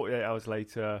 and 48 hours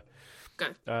later,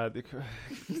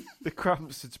 the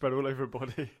cramps had spread all over her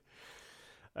body.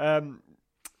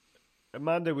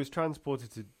 Amanda was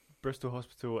transported to Bristol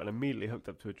Hospital and immediately hooked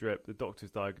up to a drip. The doctors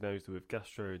diagnosed her with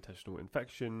gastrointestinal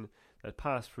infection that had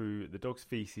passed through the dog's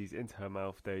feces into her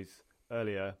mouth days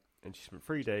earlier, and she spent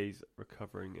 3 days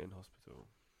recovering in hospital.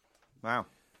 Wow.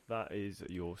 That is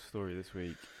your story this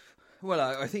week. Well,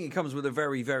 I think it comes with a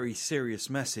very, very serious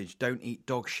message. Don't eat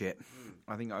dog shit.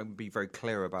 I think I would be very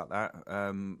clear about that.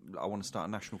 I want to start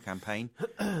a national campaign.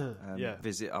 Yeah.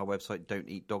 Visit our website,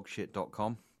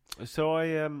 don'teatdogshit.com. So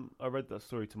I read that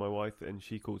story to my wife, and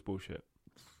she calls bullshit.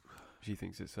 She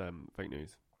thinks it's fake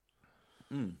news.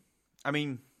 I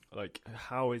mean, like,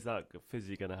 how is that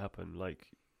physically going to happen? Like,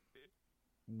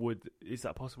 is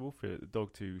that possible for the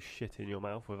dog to shit in your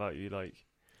mouth without you, like...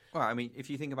 Well, I mean, if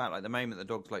you think about like the moment the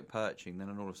dog's like perching, then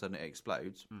all of a sudden it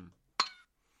explodes.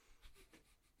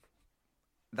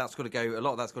 That's got to go. A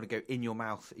lot of that's got to go in your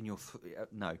mouth. In your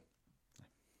no.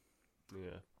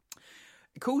 Yeah.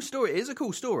 Cool story. It is a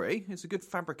cool story. It's a good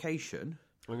fabrication.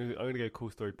 I'm gonna go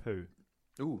cool story poo.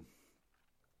 Ooh.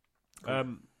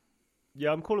 Cool.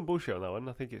 Yeah, I'm calling bullshit on that one.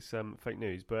 I think it's fake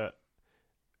news, but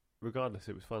regardless,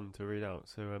 it was fun to read out.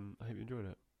 So I hope you enjoyed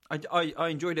it. I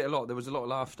enjoyed it a lot. There was a lot of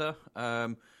laughter.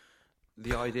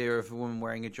 The idea of a woman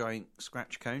wearing a giant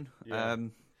scratch cone. Yeah.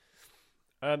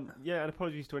 Yeah, and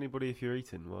apologies to anybody if you're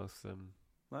eating whilst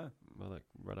Wow. well, like,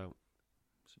 read out.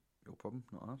 It's your problem,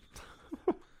 not ours.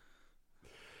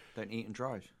 Don't eat and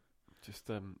drive. Just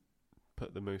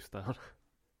put the moose down.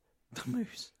 The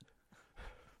moose.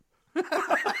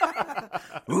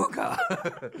 Ooga!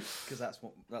 Because that's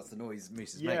the noise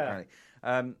mooses make. Yeah.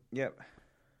 Apparently. Yep.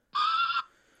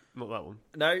 Not that one.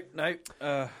 No.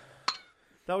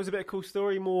 That was a bit of cool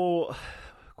story. More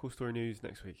cool story news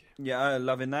next week. Yeah,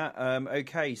 loving that.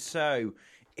 Okay, so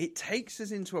it takes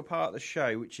us into a part of the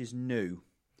show which is new.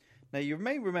 Now, you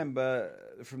may remember,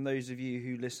 from those of you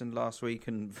who listened last week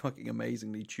and fucking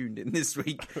amazingly tuned in this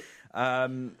week,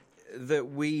 that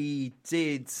we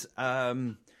did a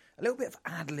little bit of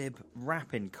ad-lib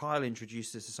rapping. Kyle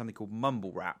introduced us to something called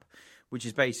mumble rap, which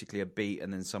is basically a beat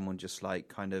and then someone just like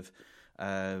kind of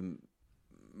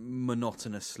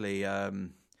monotonously.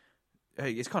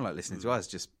 It's kind of like listening to us.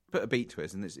 Just put a beat to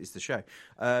us, and it's the show.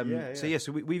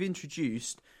 So we've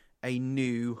introduced a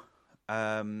new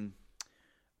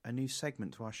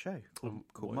segment to our show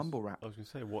called Mumble Rap. I was going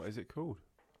to say, what is it called?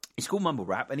 It's called Mumble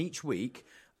Rap, and each week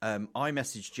I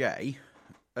message Jay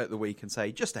at the week and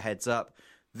say, just a heads up,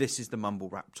 this is the Mumble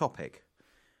Rap topic.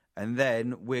 And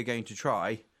then we're going to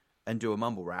try and do a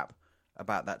Mumble Rap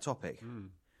about that topic.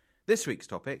 This week's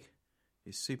topic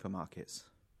is supermarkets.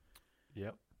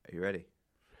 Yep. Are you ready?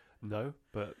 No,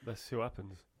 but let's see what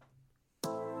happens.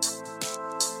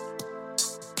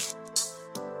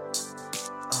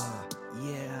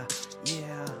 Yeah.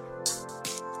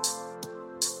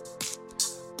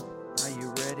 Are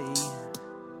you ready?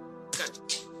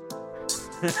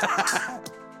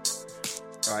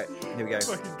 All right, here we go.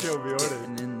 Fucking kill me already.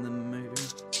 Getting in the mood.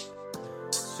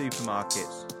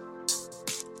 Supermarkets.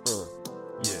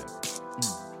 Yeah.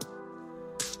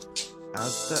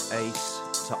 As the ace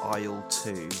to aisle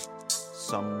 2,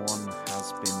 someone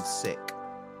has been sick.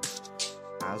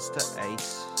 As the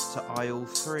ace to aisle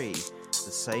 3,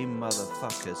 the same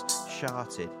motherfuckers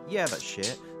shouted, yeah, that's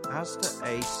shit. As the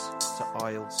ace to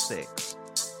aisle 6,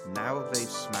 now they've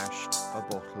smashed a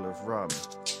bottle of rum.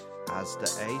 As the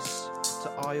ace to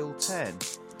aisle 10,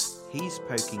 he's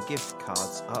poking gift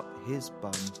cards up his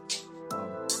bum.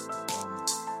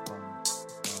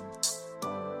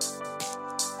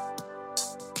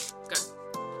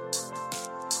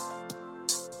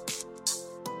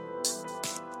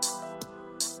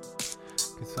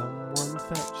 Can someone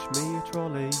fetch me a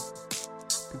trolley?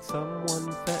 Can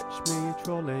someone fetch me a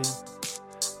trolley?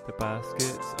 The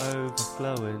basket's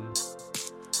overflowing.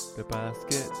 The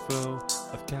basket's full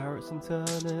of carrots and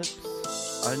turnips.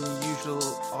 Unusual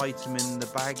item in the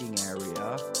bagging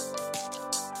area.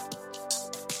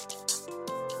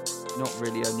 Not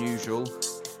really unusual,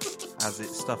 as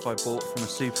it's stuff I bought from a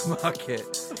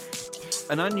supermarket.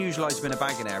 An unusual item in a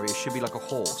bagging area should be like a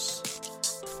horse.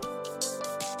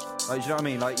 Like, do you know what I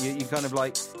mean? Like, you kind of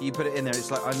like, you put it in there, it's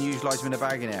like unusual item in a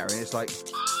bagging area, and it's like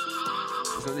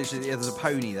literally, there's a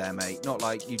pony there, mate. Not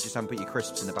like you just haven't put your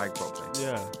crisps in the bag properly.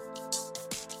 Yeah.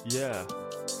 Yeah.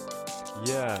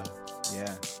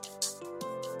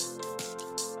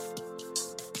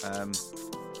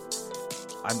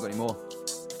 I haven't got any more.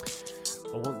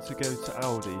 I want to go to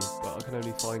Aldi, but I can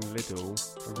only find Lidl.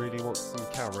 I really want some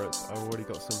carrots. I already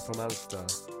got some from Asda.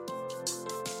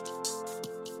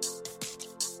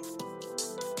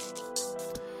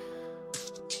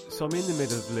 So I'm in the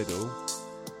middle of Lidl,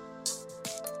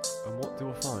 and what do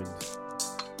I find?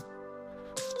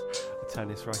 A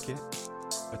tennis racket,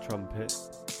 a trumpet,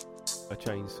 a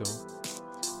chainsaw,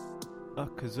 a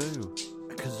kazoo.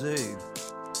 A kazoo.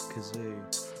 Kazoo.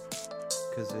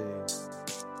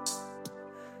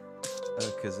 A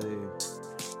kazoo.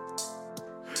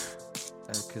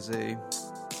 A kazoo.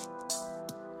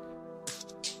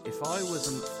 If I was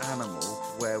an animal,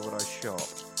 where would I shop?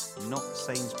 Not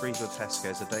Sainsbury's or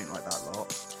Tesco's, I don't like that lot.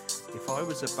 If I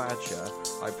was a badger,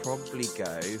 I'd probably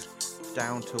go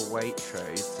down to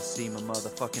Waitrose to see my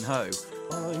motherfucking hoe.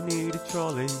 I need a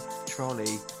trolley.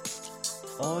 Trolley.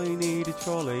 I need a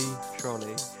trolley.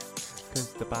 Trolley.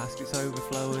 Because the basket's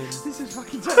overflowing. This is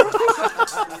fucking terrible.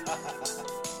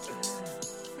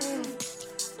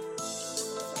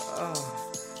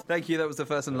 Thank you. That was the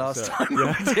first and last time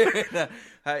we're doing that.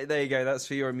 There you go. That's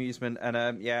for your amusement. And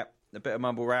a bit of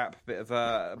mumble rap, a bit of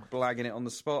blagging it on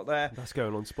the spot there. That's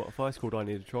going on Spotify. It's called I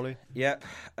Need a Trolley. Yep.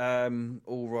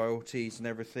 All royalties and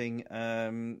everything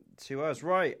to us.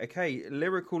 Right. Okay.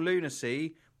 Lyrical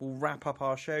Lunacy will wrap up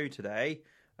our show today.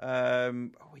 We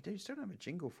still don't have a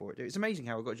jingle for it, do we? It's amazing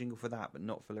how we got a jingle for that, but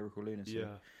not for Lyrical Lunacy.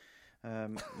 Yeah.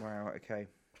 Wow. Okay.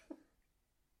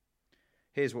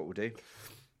 Here's what we'll do.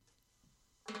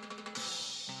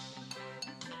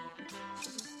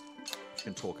 Just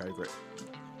going to talk over it.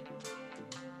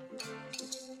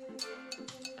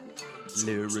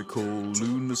 Lyrical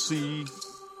Lunacy.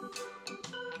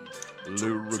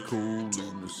 Lyrical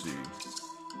Lunacy.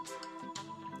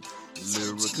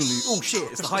 Lyrical. Oh shit!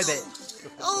 It's the high bit.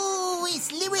 Oh,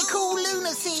 it's Lyrical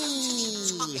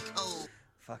Lunacy!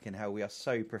 Fucking hell, we are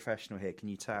so professional here. Can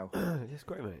you tell? It's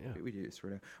great, mate. Yeah. We do this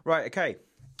really. Right. Okay.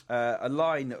 A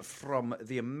line from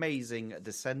the amazing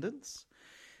Descendants.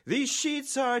 These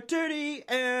sheets are dirty,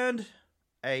 and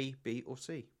A, B, or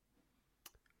C.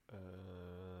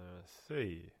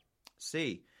 C.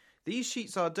 C. These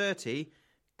sheets are dirty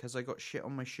because I got shit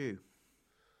on my shoe.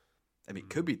 I mean, it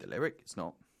could be the lyric. It's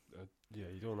not. Yeah,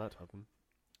 you don't want that to happen.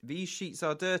 These sheets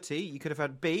are dirty. You could have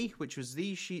had B, which was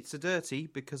these sheets are dirty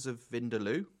because of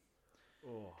Vindaloo.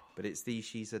 Oh. But it's these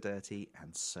she's are dirty,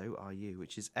 and so are you,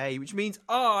 which is A, which means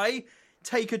I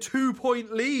take a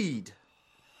 2-point lead.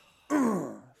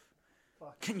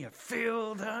 Can you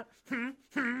feel that?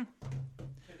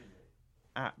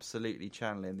 Absolutely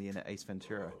channeling the inner Ace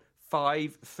Ventura.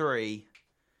 5-3.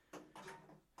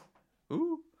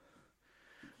 Ooh.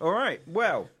 All right,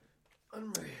 well,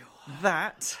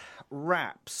 that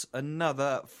wraps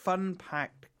another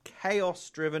fun-packed,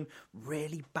 chaos-driven,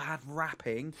 really bad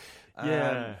rapping.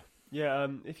 Yeah.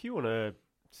 If you want to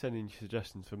send in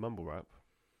suggestions for mumble rap.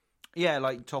 Yeah,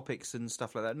 like topics and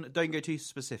stuff like that. Don't go too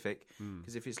specific,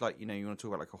 because if it's like, you want to talk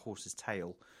about like a horse's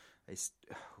tail, it's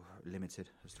limited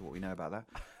as to what we know about that.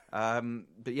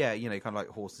 But yeah, kind of like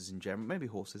horses in general. Maybe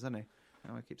horses, I don't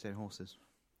know. I keep saying horses.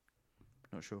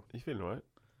 Not sure. Are you feeling all right?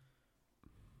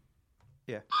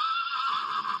 Yeah.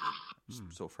 Just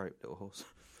sore throat, little horse.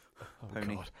 Oh,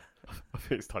 Pony. God. I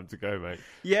think it's time to go, mate.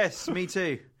 Yes, me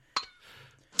too.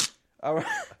 All right.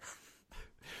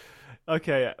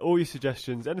 Okay, all your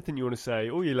suggestions, anything you want to say,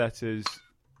 all your letters,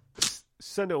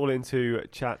 send it all into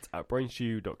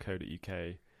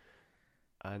chat@brainstew.co.uk.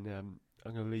 And I'm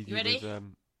going to leave you ready? with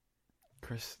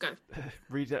Chris Go.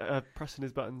 pressing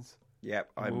his buttons.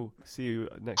 Yep, And we'll see you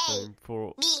next time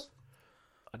for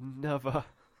another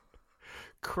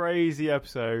crazy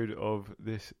episode of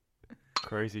this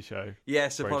crazy show.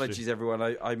 Yes, Brain apologies, Stew.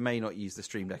 everyone. I may not use the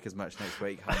Stream Deck as much next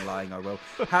week. I'm lying, I will.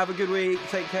 Have a good week.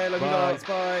 Take care. Love you Bye. guys.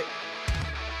 Bye.